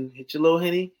boys and hit your little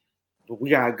Henny. But we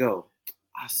gotta go.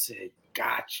 I said,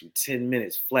 got you. 10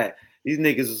 minutes flat. These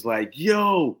niggas was like,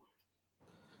 yo,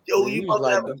 you was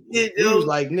like, he was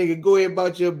like, nigga, go ahead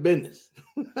about your business.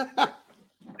 I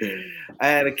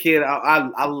had a kid.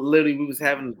 I literally, we was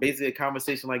having basically a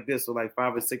conversation like this with like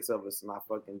 5 or 6 of us, and I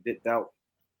fucking dipped out,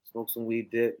 smoked some weed,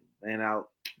 dipped. Ran out,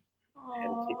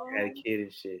 had a kid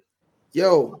and shit.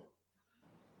 Yo,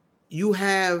 you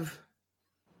have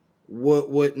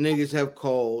what niggas have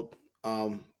called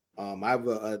I have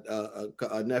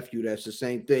a nephew that's the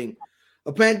same thing,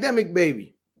 a pandemic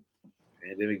baby.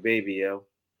 Pandemic baby, yo.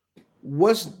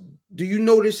 Do you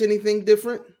notice anything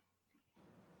different?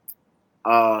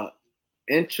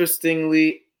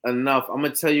 Interestingly enough, I'm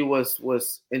gonna tell you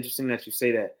what's interesting that you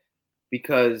say that,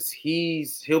 because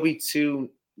he'll be 2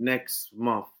 next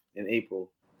month in April,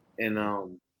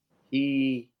 and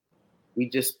we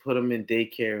just put him in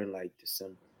daycare in like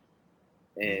December,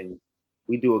 and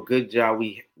we do a good job.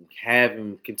 We have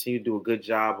him continue to do a good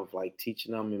job of like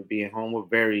teaching him and being home. We're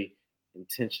very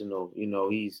intentional.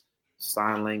 He's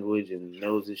sign language and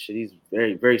knows this shit. He's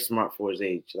very, very smart for his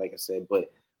age, like I said.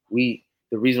 But the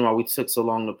reason why we took so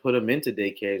long to put him into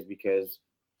daycare is because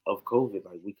of COVID.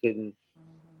 Like we couldn't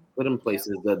put him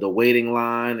places, the waiting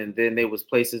line, and then there was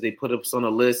places they put us on a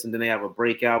list, and then they have a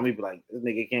breakout. And we be like, this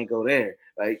nigga can't go there.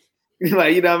 Like,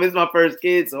 it's my first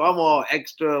kid, so I'm all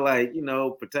extra, like,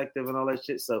 protective and all that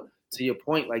shit. So to your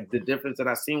point, like the difference that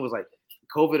I seen was like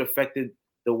COVID affected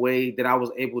the way that I was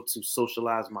able to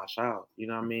socialize my child. You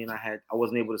know what I mean? I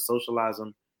wasn't able to socialize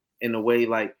him in a way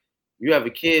like you have a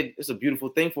kid. It's a beautiful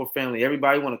thing for a family.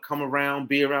 Everybody want to come around,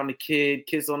 be around the kid,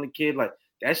 kiss on the kid. Like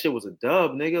that shit was a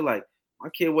dub, nigga. Like my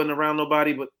kid wasn't around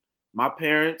nobody but my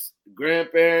parents,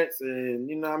 grandparents, and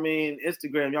you know what I mean,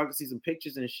 Instagram, y'all can see some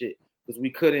pictures and shit. Because we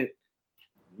couldn't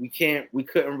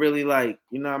really like,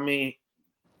 you know what I mean,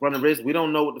 run the risk. We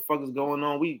don't know what the fuck is going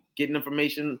on. We getting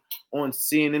information on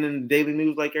CNN and the Daily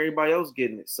News like everybody else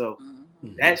getting it. So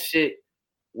that shit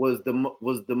was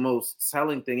the most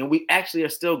telling thing. And we actually are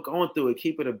still going through it.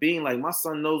 Keep it a bean. Like my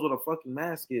son knows what a fucking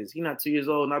mask is. He's not 2 years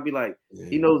old, and I'll be like,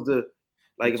 he knows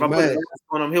like if I put his mask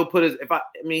on him, he'll put his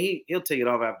he'll take it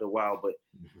off after a while, but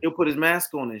he'll put his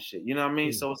mask on and shit. You know what I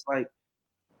mean? So it's like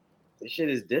this shit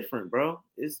is different, bro.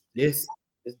 It's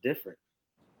different.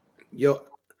 Yo,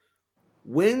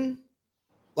 when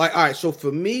like all right, so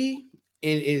for me,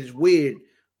 and it's weird,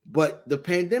 but the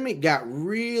pandemic got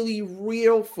really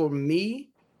real for me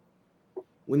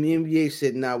when the NBA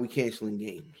said, nah, we canceling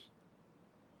games.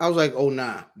 I was like, oh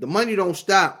nah, the money don't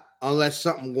stop unless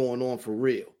something going on for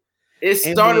real. It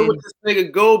started with this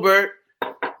nigga Goldberg.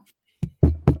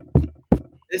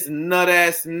 This nut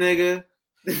ass nigga.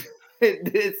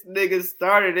 This nigga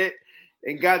started it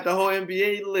and got the whole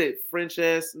NBA lit. French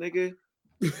ass nigga.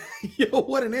 Yo,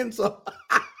 what an insult.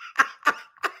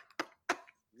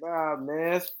 Nah,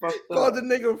 man, it's fucked up. Called the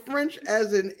nigga French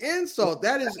as an insult.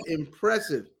 That is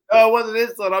impressive. Oh, it wasn't an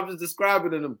insult. I'm just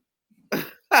describing him.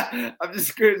 I'm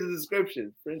just creating the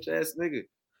description. French ass nigga.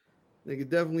 Nigga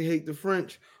definitely hate the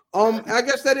French. I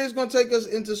guess that is gonna take us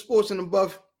into sports and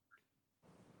above.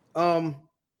 The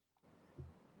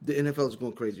NFL is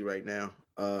going crazy right now.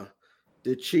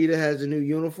 The cheetah has a new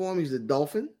uniform. He's a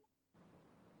dolphin.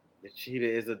 The cheetah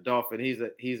is a dolphin. He's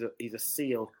a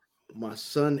seal. My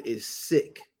son is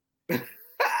sick.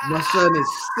 My son is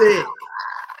sick.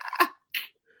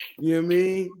 You know what I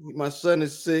mean? My son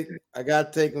is sick. I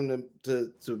gotta take him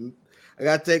to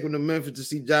Memphis to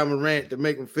see John Morant to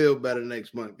make him feel better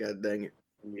next month. God dang it.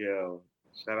 Yo,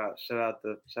 shout out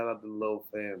the Low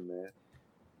fam, man.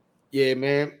 Yeah,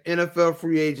 man. NFL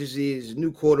free agency is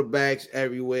new quarterbacks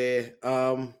everywhere.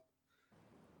 I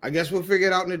guess we'll figure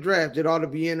it out in the draft. It ought to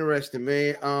be interesting,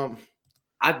 man.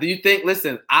 I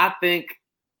think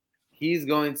he's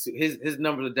going to his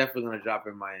numbers are definitely going to drop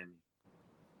in Miami.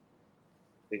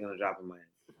 They're going to drop in Miami.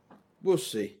 We'll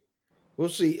see.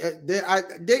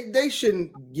 They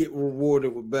shouldn't get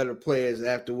rewarded with better players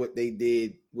after what they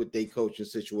did with their coaching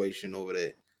situation over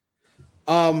there.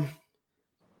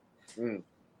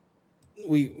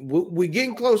 We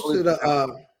getting close to the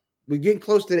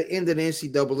end of the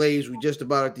NCAAs. We just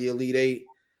about at the Elite Eight.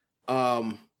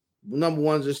 Number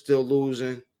ones are still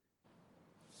losing.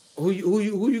 Who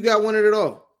you got winning it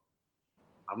all?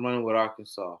 I'm running with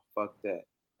Arkansas. Fuck that.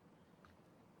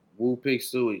 Woo Pig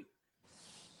Suey.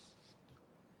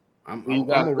 Who you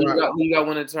got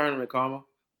winning the tournament, Karma?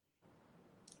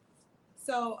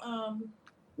 So I'm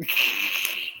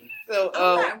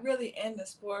not really into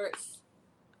sports.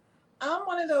 I'm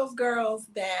one of those girls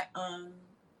that my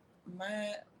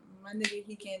nigga,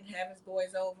 he can have his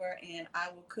boys over and I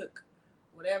will cook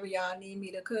whatever y'all need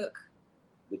me to cook.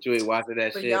 But you ain't watching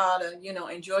that for shit. y'all to,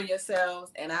 enjoy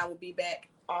yourselves, and I will be back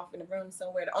off in the room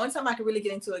somewhere. The only time I can really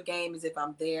get into a game is if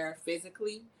I'm there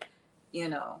physically,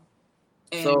 And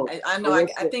so,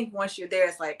 I think once you're there,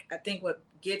 it's like, I think what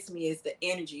gets me is the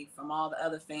energy from all the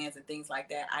other fans and things like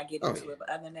that. I get into it, but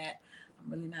other than that,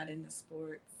 I'm really not into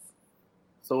sports.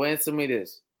 So answer me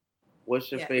this.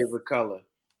 What's your favorite color?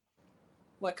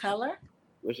 What color?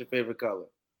 What's your favorite color?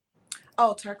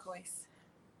 Oh, turquoise.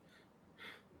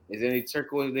 Is there any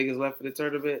turquoise niggas left for the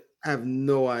tournament? I have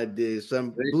no idea.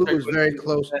 Some blue is very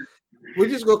close. We're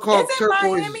just gonna call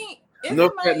turquoise. Miami?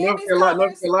 North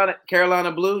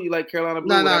Carolina blue. You like Carolina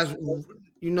blue?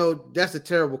 No, that's a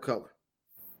terrible color.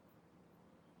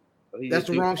 That's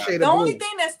the wrong shade of blue. The only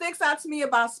thing that sticks out to me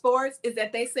about sports is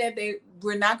that they said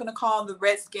we're not going to call the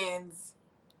Redskins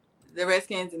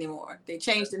anymore. They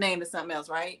changed the name to something else,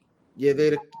 right? Yeah,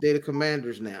 they're the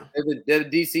Commanders now. They're the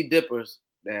DC Dippers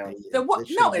now. Yeah,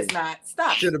 no, it's not.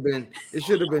 Stop. It should have been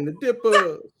the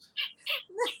Dippers.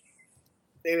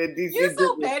 You're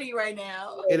so petty right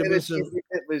now. It'd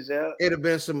have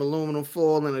been some aluminum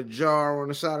foil in a jar on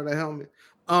the side of the helmet.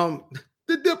 The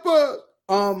Dippers.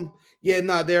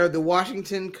 They're the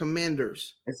Washington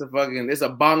Commanders. It's a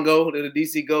bongo. They're the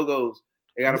DC Go-Go's.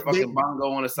 They got a fucking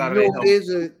bongo on the side of their helmet.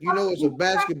 It's a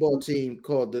basketball team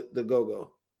called the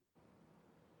Go-Go.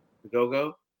 The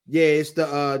Go-Go? Yeah, it's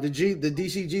the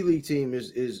DC G League team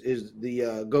is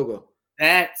the Go-Go.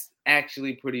 That's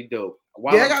actually pretty dope.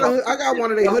 I got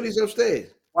one of their hoodies upstairs.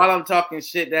 While I'm talking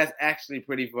shit, that's actually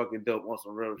pretty fucking dope on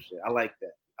some real shit. I like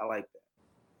that.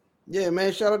 Yeah,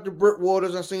 man. Shout out to Britt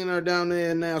Waters. I seen her down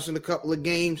there announcing a couple of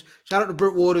games. Shout out to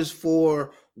Britt Waters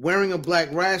for wearing a black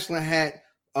wrestling hat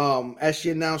as she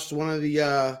announced one of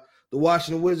the the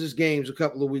Washington Wizards games a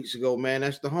couple of weeks ago, man.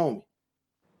 That's the homie.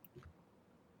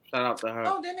 Shout out to her.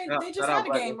 Oh, then they just had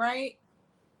a game, right?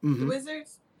 Mm-hmm. The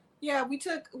Wizards. Yeah, we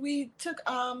took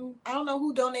I don't know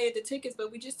who donated the tickets,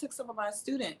 but we just took some of our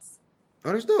students.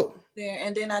 Oh, that's dope. There,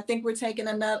 and then I think we're taking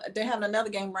they're having another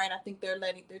game, right? I think they're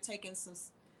taking some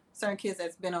certain kids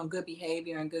that's been on good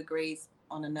behavior and good grades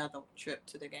on another trip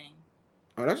to the game.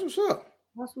 Oh, that's what's up.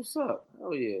 That's what's up.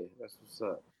 Oh yeah, that's what's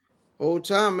up. Old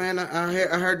time, man. I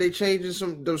heard they changing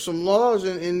some laws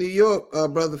in New York,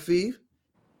 brother Phife.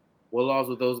 What laws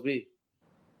would those be?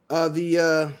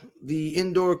 The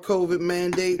indoor COVID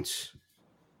mandates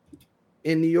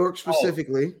in New York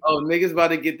specifically. Oh, niggas about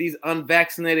to get these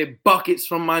unvaccinated buckets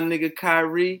from my nigga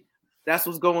Kyrie. That's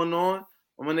what's going on.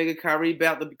 When my nigga Kyrie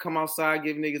about to come outside,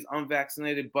 give niggas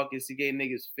unvaccinated buckets. He gave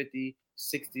niggas 50,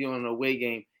 60 on an away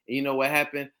game. And you know what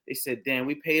happened? They said, damn,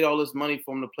 we paid all this money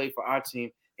for him to play for our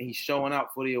team, and he's showing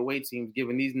out for the away team,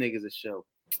 giving these niggas a show.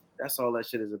 That's all that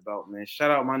shit is about, man.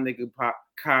 Shout out my nigga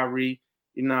Kyrie.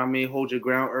 You know what I mean? Hold your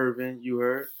ground, Irvin. You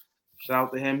heard? Shout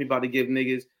out to him. He about to give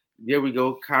niggas. There we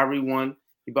go. Kyrie won.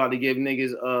 He about to give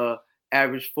niggas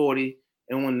average 40.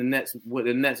 And when the Nets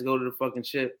go to the fucking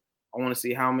chip, I want to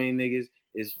see how many niggas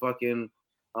is fucking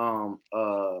don't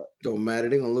matter.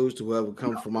 They're gonna lose to whoever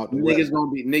comes from out the niggas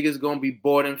west. Niggas gonna be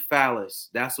bored and phallus.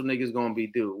 That's what niggas gonna be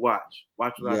do. Watch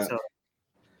what I tell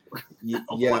you.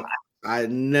 Yeah. I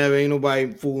never ain't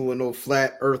nobody fooling with no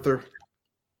flat earther.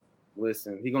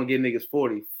 Listen, he gonna get niggas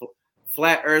 40.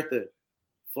 Flat earther,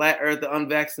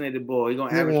 unvaccinated boy. He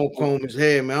gonna average. Won't comb his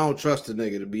hair, man. I don't trust the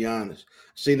nigga, to be honest.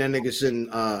 Seen that nigga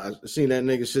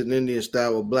sitting Indian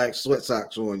style with black sweat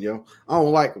socks on, yo. I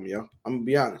don't like him, yo. I'm gonna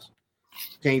be honest.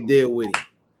 Can't deal with him.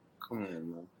 Come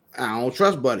on, man. I don't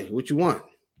trust Buddy. What you want?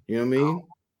 You know what I mean?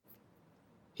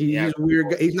 He's Yeah. a weird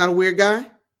guy. He's not a weird guy.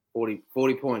 40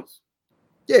 points.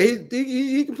 Yeah,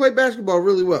 he can play basketball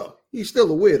really well. He's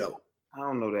still a weirdo. I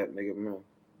don't know that nigga, man.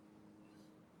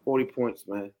 40 points,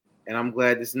 man. And I'm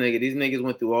glad these niggas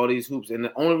went through all these hoops. And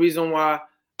the only reason why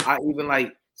I even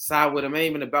like side with him ain't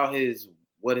even about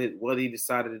what he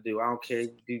decided to do. I don't care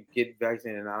if you get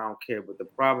vaccinated, and I don't care. But the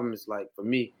problem is, like, for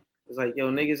me, it's like, yo,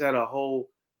 niggas had a whole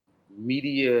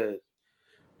media.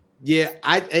 Yeah,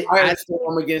 I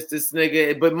storm against this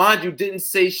nigga, but mind you, didn't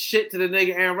say shit to the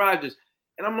nigga Aaron Rodgers.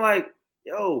 And I'm like,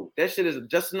 yo, that shit is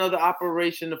just another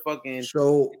operation to fucking.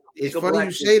 So it's funny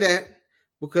you say that,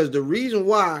 because the reason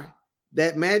why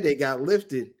that mandate got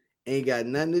lifted ain't got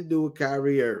nothing to do with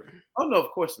Kyrie Irving. Oh no,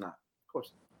 of course not. Of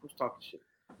course not. Who's talking shit?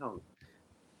 No.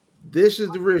 This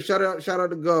is the real shout out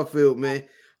to Garfield, man.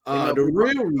 The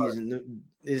real reason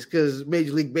is because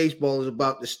Major League Baseball is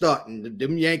about to start, and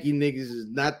them Yankee niggas is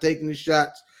not taking the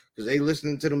shots because they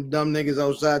listening to them dumb niggas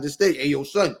outside the state. Hey, yo,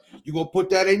 son, you gonna put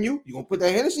that in you? You gonna put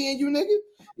that Hennessy in you, nigga?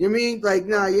 You know what I mean? Like,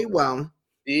 nah, you ain't wildin'.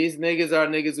 These niggas are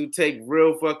niggas who take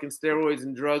real fucking steroids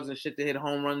and drugs and shit to hit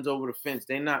home runs over the fence.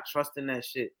 They not trusting that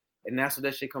shit. And that's what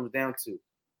that shit comes down to.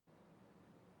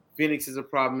 Phoenix is a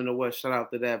problem in the West. Shout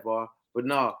out to that, bar. But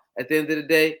no, at the end of the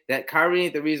day, that Kyrie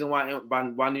ain't the reason why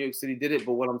New York City did it.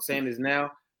 But what I'm saying is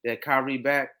now that Kyrie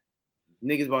back,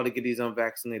 niggas about to get these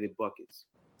unvaccinated buckets.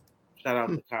 Shout out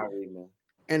to Kyrie, man.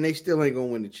 And they still ain't gonna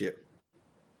win the chip.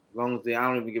 As long as I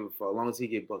don't even give a fuck. As long as he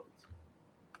get buckets.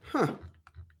 Huh.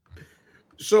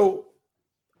 So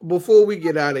before we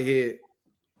get out of here,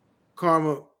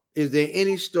 Karma, is there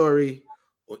any story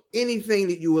or anything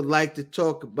that you would like to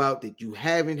talk about that you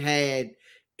haven't had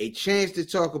a chance to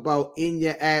talk about in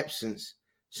your absence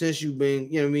since you've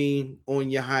been, you know what I mean, on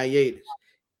your hiatus?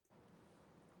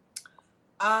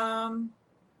 I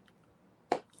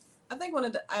think out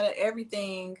of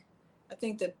everything, I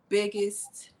think the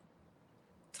biggest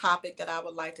topic that I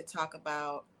would like to talk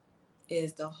about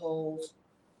is the whole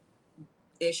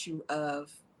issue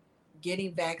of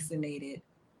getting vaccinated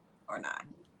or not.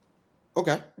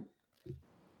 Okay.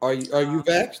 Are you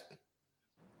vaxxed?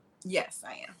 Yes,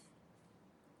 I am.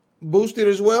 Boosted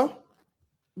as well?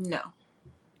 No.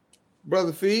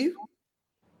 Brother Phife?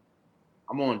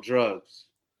 I'm on drugs.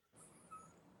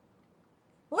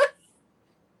 What?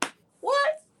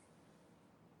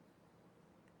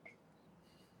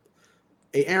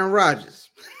 Hey, Aaron Rodgers.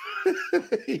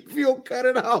 If you don't cut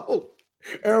it out.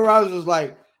 Aaron Rodgers was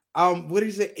like, what did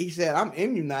he say? He said, I'm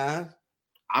immunized.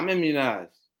 I'm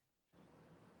immunized.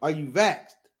 Are you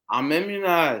vaxxed? I'm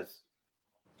immunized.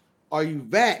 Are you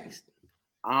vaxxed?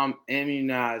 I'm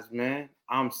immunized, man.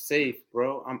 I'm safe,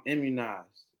 bro. I'm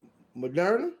immunized.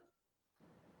 Moderna?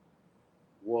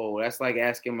 Whoa, that's like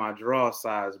asking my draw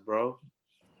size, bro.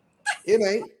 It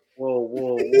ain't.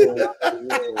 Whoa. You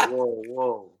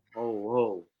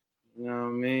know what I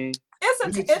mean?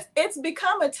 It's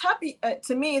become a touchy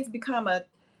to me. It's become a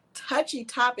touchy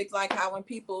topic, like how when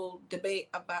people debate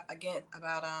about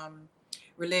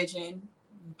religion,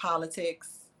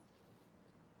 politics.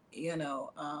 We're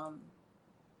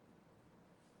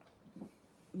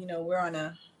on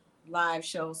a live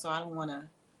show, so I don't want to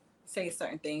say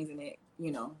certain things in it.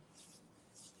 You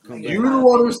the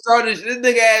one who started. This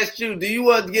nigga asked you, do you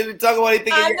want to get to talk about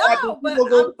anything? I know, but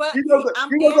you gonna go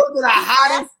to the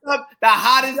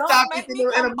hottest topic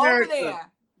in America.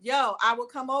 There. Yo, I will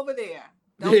come over there.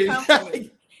 Don't come for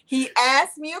me. He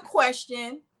asked me a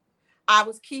question. I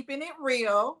was keeping it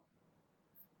real.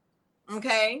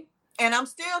 Okay, and I'm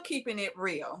still keeping it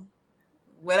real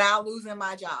without losing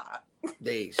my job.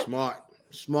 They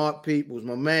smart peoples.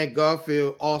 My man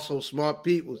Garfield, also smart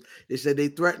peoples. They said they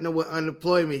threatened him with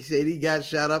unemployment. He said he got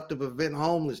shot up to prevent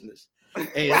homelessness.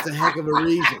 Hey, that's a heck of a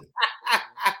reason.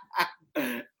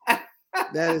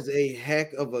 That is a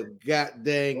heck of a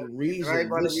goddamn reason. I ain't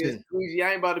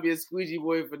about to be a squeegee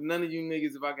boy for none of you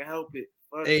niggas if I can help it.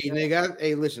 Hey,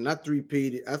 nigga, listen, I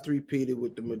three-peated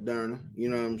with the Moderna. You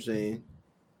know what I'm saying?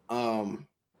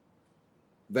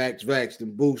 Vaxxed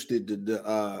and boosted.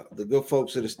 The good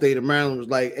folks of the state of Maryland was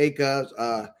like, hey, cuz,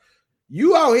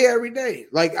 you out here every day.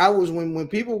 Like I was when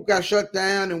people got shut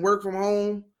down and work from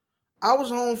home, I was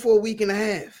home for a week and a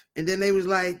half. And then they was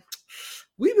like,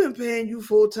 we've been paying you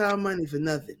full-time money for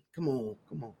nothing. Come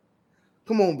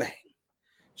on back.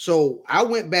 So I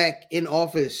went back in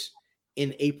office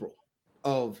in April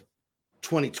of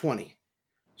 2020.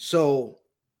 So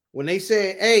when they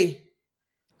said, hey,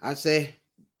 I said,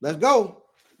 let's go.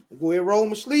 Go ahead, roll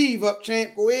my sleeve up,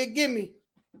 champ. Go ahead, give me.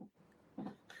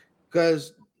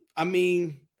 Because, I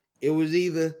mean, it was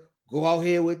either go out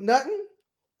here with nothing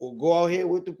or go out here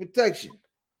with the protection.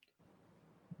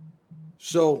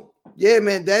 So, yeah,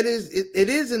 man, it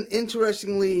is an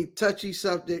interestingly touchy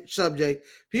subject.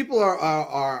 People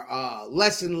are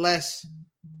less and less.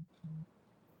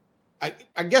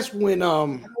 I guess when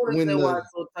why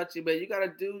it's so touchy, man. You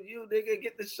gotta do you, nigga.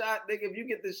 Get the shot, nigga. If you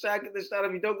get the shot, get the shot.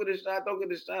 If you don't get the shot, don't get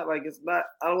the shot. Like it's not.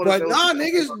 I don't want to. But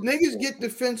niggas get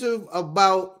defensive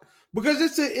about because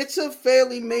it's a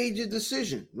fairly major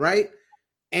decision, right?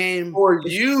 And for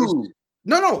you,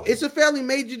 it's a fairly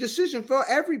major decision for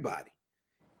everybody.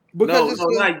 Because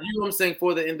not you. I'm saying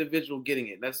for the individual getting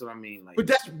it. That's what I mean. Like, but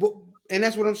that's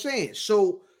what I'm saying.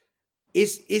 So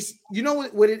it's you know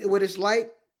what it's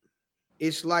like.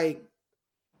 It's like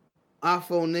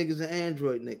iPhone niggas and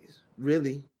Android niggas.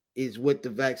 Really is what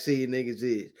the vaccine niggas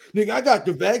is. Nigga, I got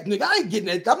the vac. Nigga, I ain't getting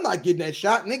that. I'm not getting that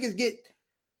shot. Niggas get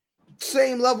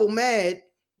same level mad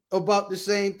about the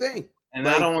same thing. And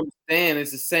I don't understand.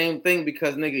 It's the same thing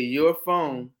because nigga, your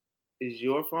phone is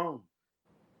your phone.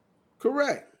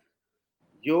 Correct.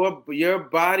 Your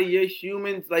body, your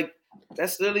humans, like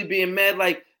that's literally being mad.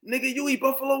 Like nigga, you eat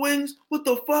buffalo wings? What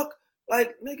the fuck?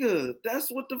 Like, nigga,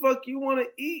 that's what the fuck you want to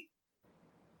eat.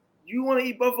 You want to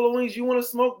eat buffalo wings. You want to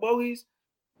smoke bogeys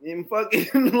and fucking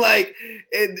like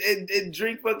and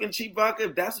drink fucking cheap vodka.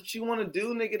 If that's what you want to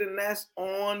do, nigga, then that's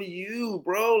on you,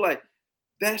 bro. Like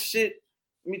that shit.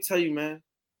 Let me tell you, man.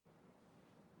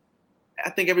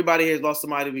 I think everybody here has lost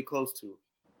somebody to be close to,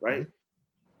 right?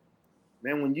 Mm-hmm.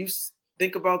 Man, when you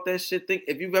think about that shit, think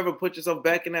if you've ever put yourself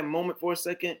back in that moment for a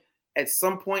second. At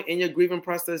some point in your grieving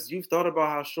process, you've thought about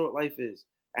how short life is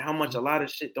and how much a lot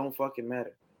of shit don't fucking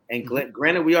matter. And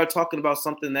granted, we are talking about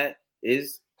something that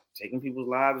is taking people's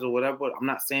lives or whatever, but I'm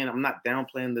not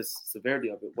downplaying the severity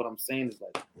of it. What I'm saying is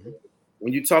like,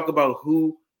 when you talk about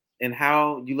who and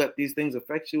how you let these things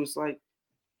affect you, it's like,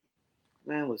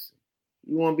 man, listen,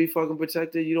 you want to be fucking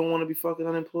protected. You don't want to be fucking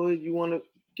unemployed. You want to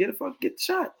get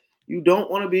shot. You don't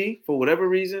want to be, for whatever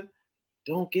reason,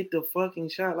 don't get the fucking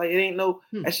shot. Like it ain't no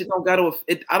that shit don't gotta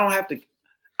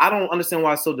I don't understand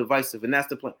why it's so divisive. And that's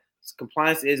the point.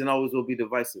 Compliance is and always will be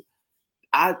divisive.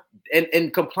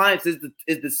 And compliance is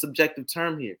the subjective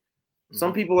term here. Mm-hmm.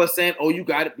 Some people are saying, oh, you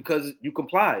got it because you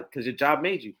complied, because your job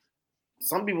made you.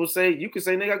 Some people say you could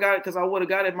say, nigga, I got it because I would have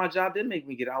got it if my job didn't make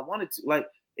me get it. I wanted to. Like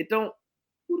it don't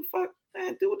who the fuck,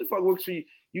 man, do what the fuck works for you.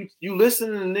 You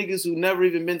listen to the niggas who never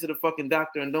even been to the fucking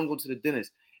doctor and don't go to the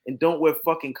dentist. And don't wear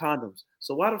fucking condoms.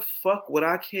 So why the fuck would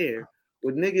I care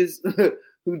what niggas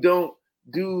who don't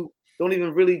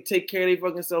even really take care of their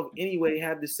fucking self anyway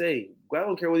have to say? I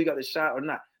don't care whether you got the shot or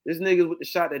not. There's niggas with the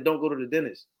shot that don't go to the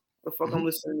dentist. What the fuck I'm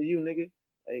listening to you, nigga?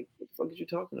 Like, what the fuck is you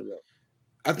talking about?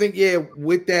 I think, yeah,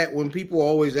 with that, when people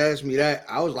always ask me that,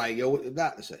 I was like, yo, what did the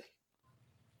doctor say?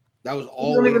 That was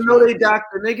always. You don't even know they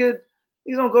doctor, nigga.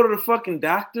 You don't go to the fucking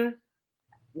doctor.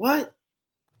 What?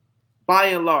 By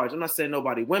and large, I'm not saying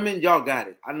nobody. Women, y'all got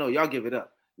it. I know y'all give it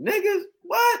up. Niggas,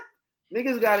 what?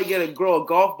 Niggas gotta grow a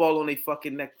golf ball on their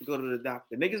fucking neck to go to the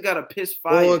doctor. Niggas gotta piss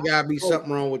fire. Or gotta be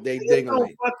something wrong with their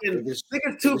dingling.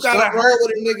 Niggas too gotta gotta wrong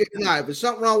with a nigga. Nah, if it's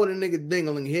something wrong with a nigga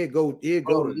dingling, here go to the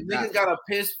niggas gotta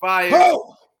piss fire.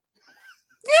 Oh!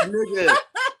 Nigga,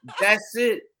 that's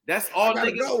it. That's all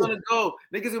niggas gonna go.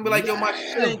 Niggas gonna be like, yo, my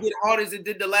shit ain't get hard as it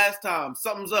did the last time.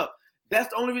 Something's up. That's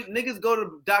the only reason niggas go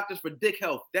to doctors for dick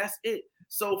health. That's it.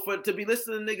 So to be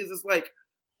listening to niggas, it's like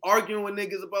arguing with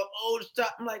niggas about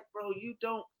shot. I'm like, bro, you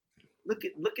don't look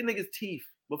at niggas' teeth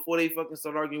before they fucking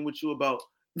start arguing with you about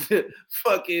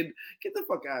fucking get the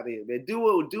fuck out of here, man. Do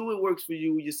what works for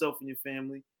you, yourself, and your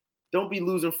family. Don't be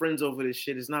losing friends over this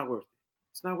shit. It's not worth it.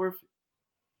 It's not worth it.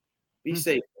 Be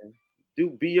safe,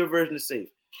 man. Be your version of safe.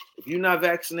 If you're not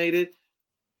vaccinated,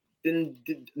 then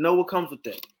know what comes with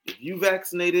that. If you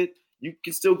vaccinated, you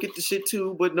can still get the shit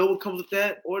too, but know what comes with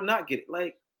that or not get it.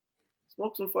 Like,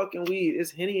 smoke some fucking weed. It's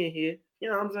Henny in here.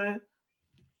 You know what I'm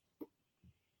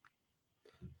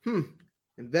saying?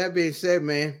 And that being said,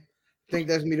 man, I think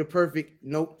that's me the perfect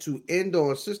note to end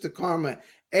on. Sister Karma,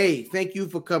 hey, thank you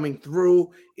for coming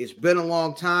through. It's been a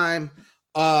long time.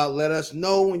 Let us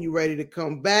know when you're ready to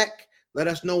come back. Let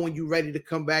us know when you're ready to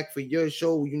come back for your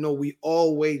show. You know, we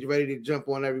always ready to jump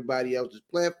on everybody else's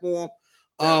platform.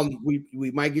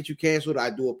 We might get you canceled. I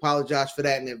do apologize for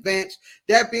that in advance.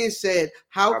 That being said,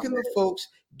 how can the folks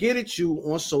get at you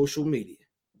on social media?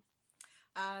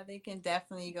 They can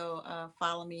definitely go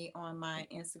follow me on my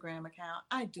Instagram account.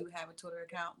 I do have a Twitter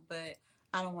account, but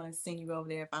I don't want to send you over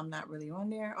there if I'm not really on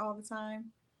there all the time.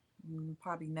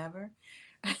 Probably never.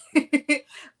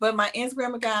 But my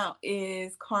Instagram account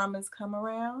is Karma's Come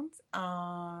Around.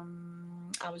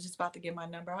 I was just about to get my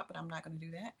number out, but I'm not going to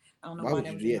do that. I don't know why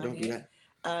that was in my head.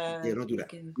 Don't do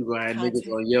that. You gonna have niggas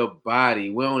on your body.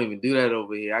 We don't even do that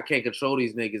over here. I can't control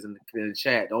these niggas in the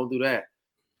chat. Don't do that.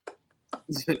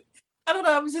 I don't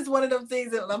know. It was just one of them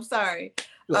things that I'm sorry.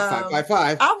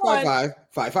 555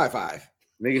 555.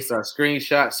 Niggas start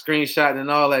screenshotting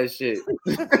and all that shit.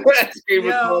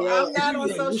 Yo, I'm not on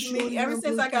social media. Ever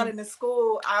since I got into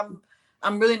school,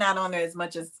 I'm really not on there as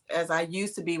much as I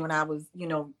used to be when I was,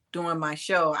 doing my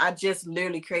show. I just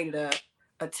literally created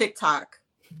a TikTok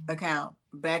account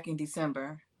back in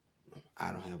December.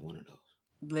 I don't have one of those.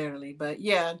 Literally. But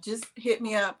yeah, just hit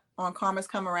me up on Karma's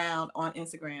Come Around on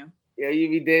Instagram. Yeah, you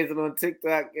be dancing on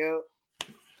TikTok, yo.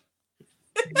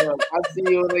 Yo, I see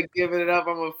you when they giving it up.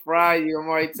 I'm gonna fry you. I'm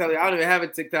already telling you. I don't even have a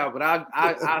TikTok, but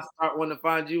I start wanting to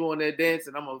find you on there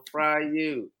dancing. I'm gonna fry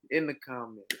you in the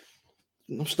comments.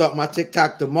 I'm starting my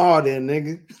TikTok tomorrow, then,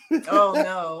 nigga. Oh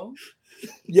no.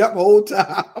 Yep, whole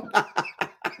time.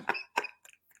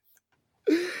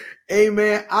 Hey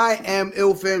man, I am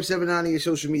IlFam79, your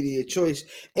social media choice,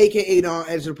 aka Don,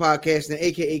 editor of the podcast, and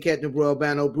aka Captain Bro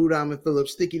Albano, Brew Diamond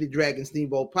Phillips, Sticky the Dragon,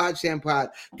 Steamboat, Pod Sham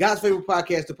Pod, God's favorite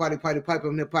podcast, the Pipe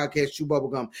Up Net Podcast, Chew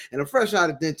Bubblegum, and a fresh out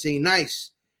of Dentine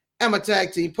Nice. And my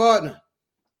tag team partner.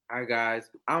 Hi guys,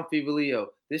 I'm Fever Leo.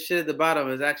 This shit at the bottom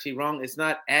is actually wrong. It's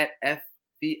not at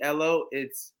FVLO,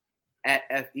 it's at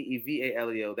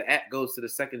FEEVALEO. The at goes to the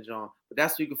second John, but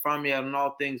that's where you can find me out on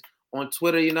all things. On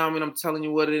Twitter, you know what I mean? I'm telling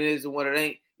you what it is and what it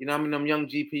ain't. You know what I mean? I'm young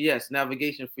GPS,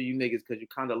 navigation for you niggas because you're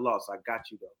kind of lost. I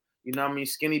got you, though. You know what I mean?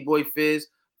 Skinny Boy Fizz.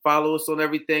 Follow us on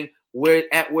everything.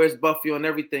 Where's Buffy on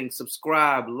everything.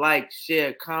 Subscribe, like,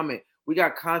 share, comment. We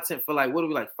got content for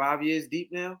 5 years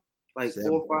deep now? Like 4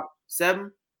 or 5?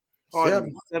 7?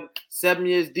 Pardon me. 7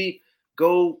 years deep.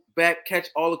 Go back, catch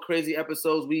all the crazy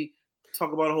episodes. We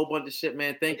talk about a whole bunch of shit,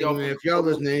 man. Thank y'all. Man, if y'all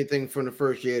listen to anything from the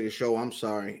first year of the show, I'm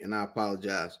sorry, and I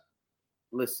apologize.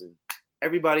 Listen,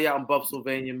 everybody out in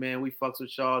Buffsylvania, man, we fucks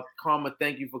with y'all. Karma,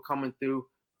 thank you for coming through.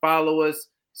 Follow us,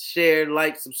 share,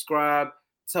 like, subscribe.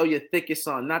 Tell your thickest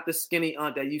aunt, not the skinny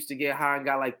aunt that used to get high and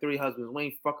got like 3 husbands. We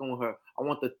ain't fucking with her. I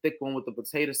want the thick one with the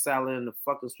potato salad and the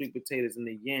fucking sweet potatoes and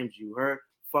the yams. You heard?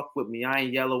 Fuck with me. I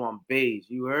ain't yellow, I'm beige.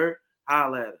 You heard?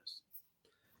 Holla at us.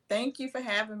 Thank you for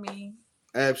having me.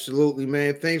 Absolutely,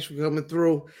 man. Thanks for coming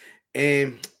through.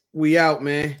 And we out,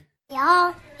 man.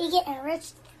 Y'all, we getting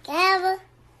rich together.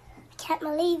 Can't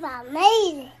believe I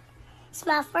made it. It's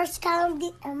my first time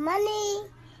getting money.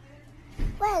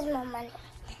 Where's my money?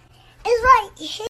 It's right here.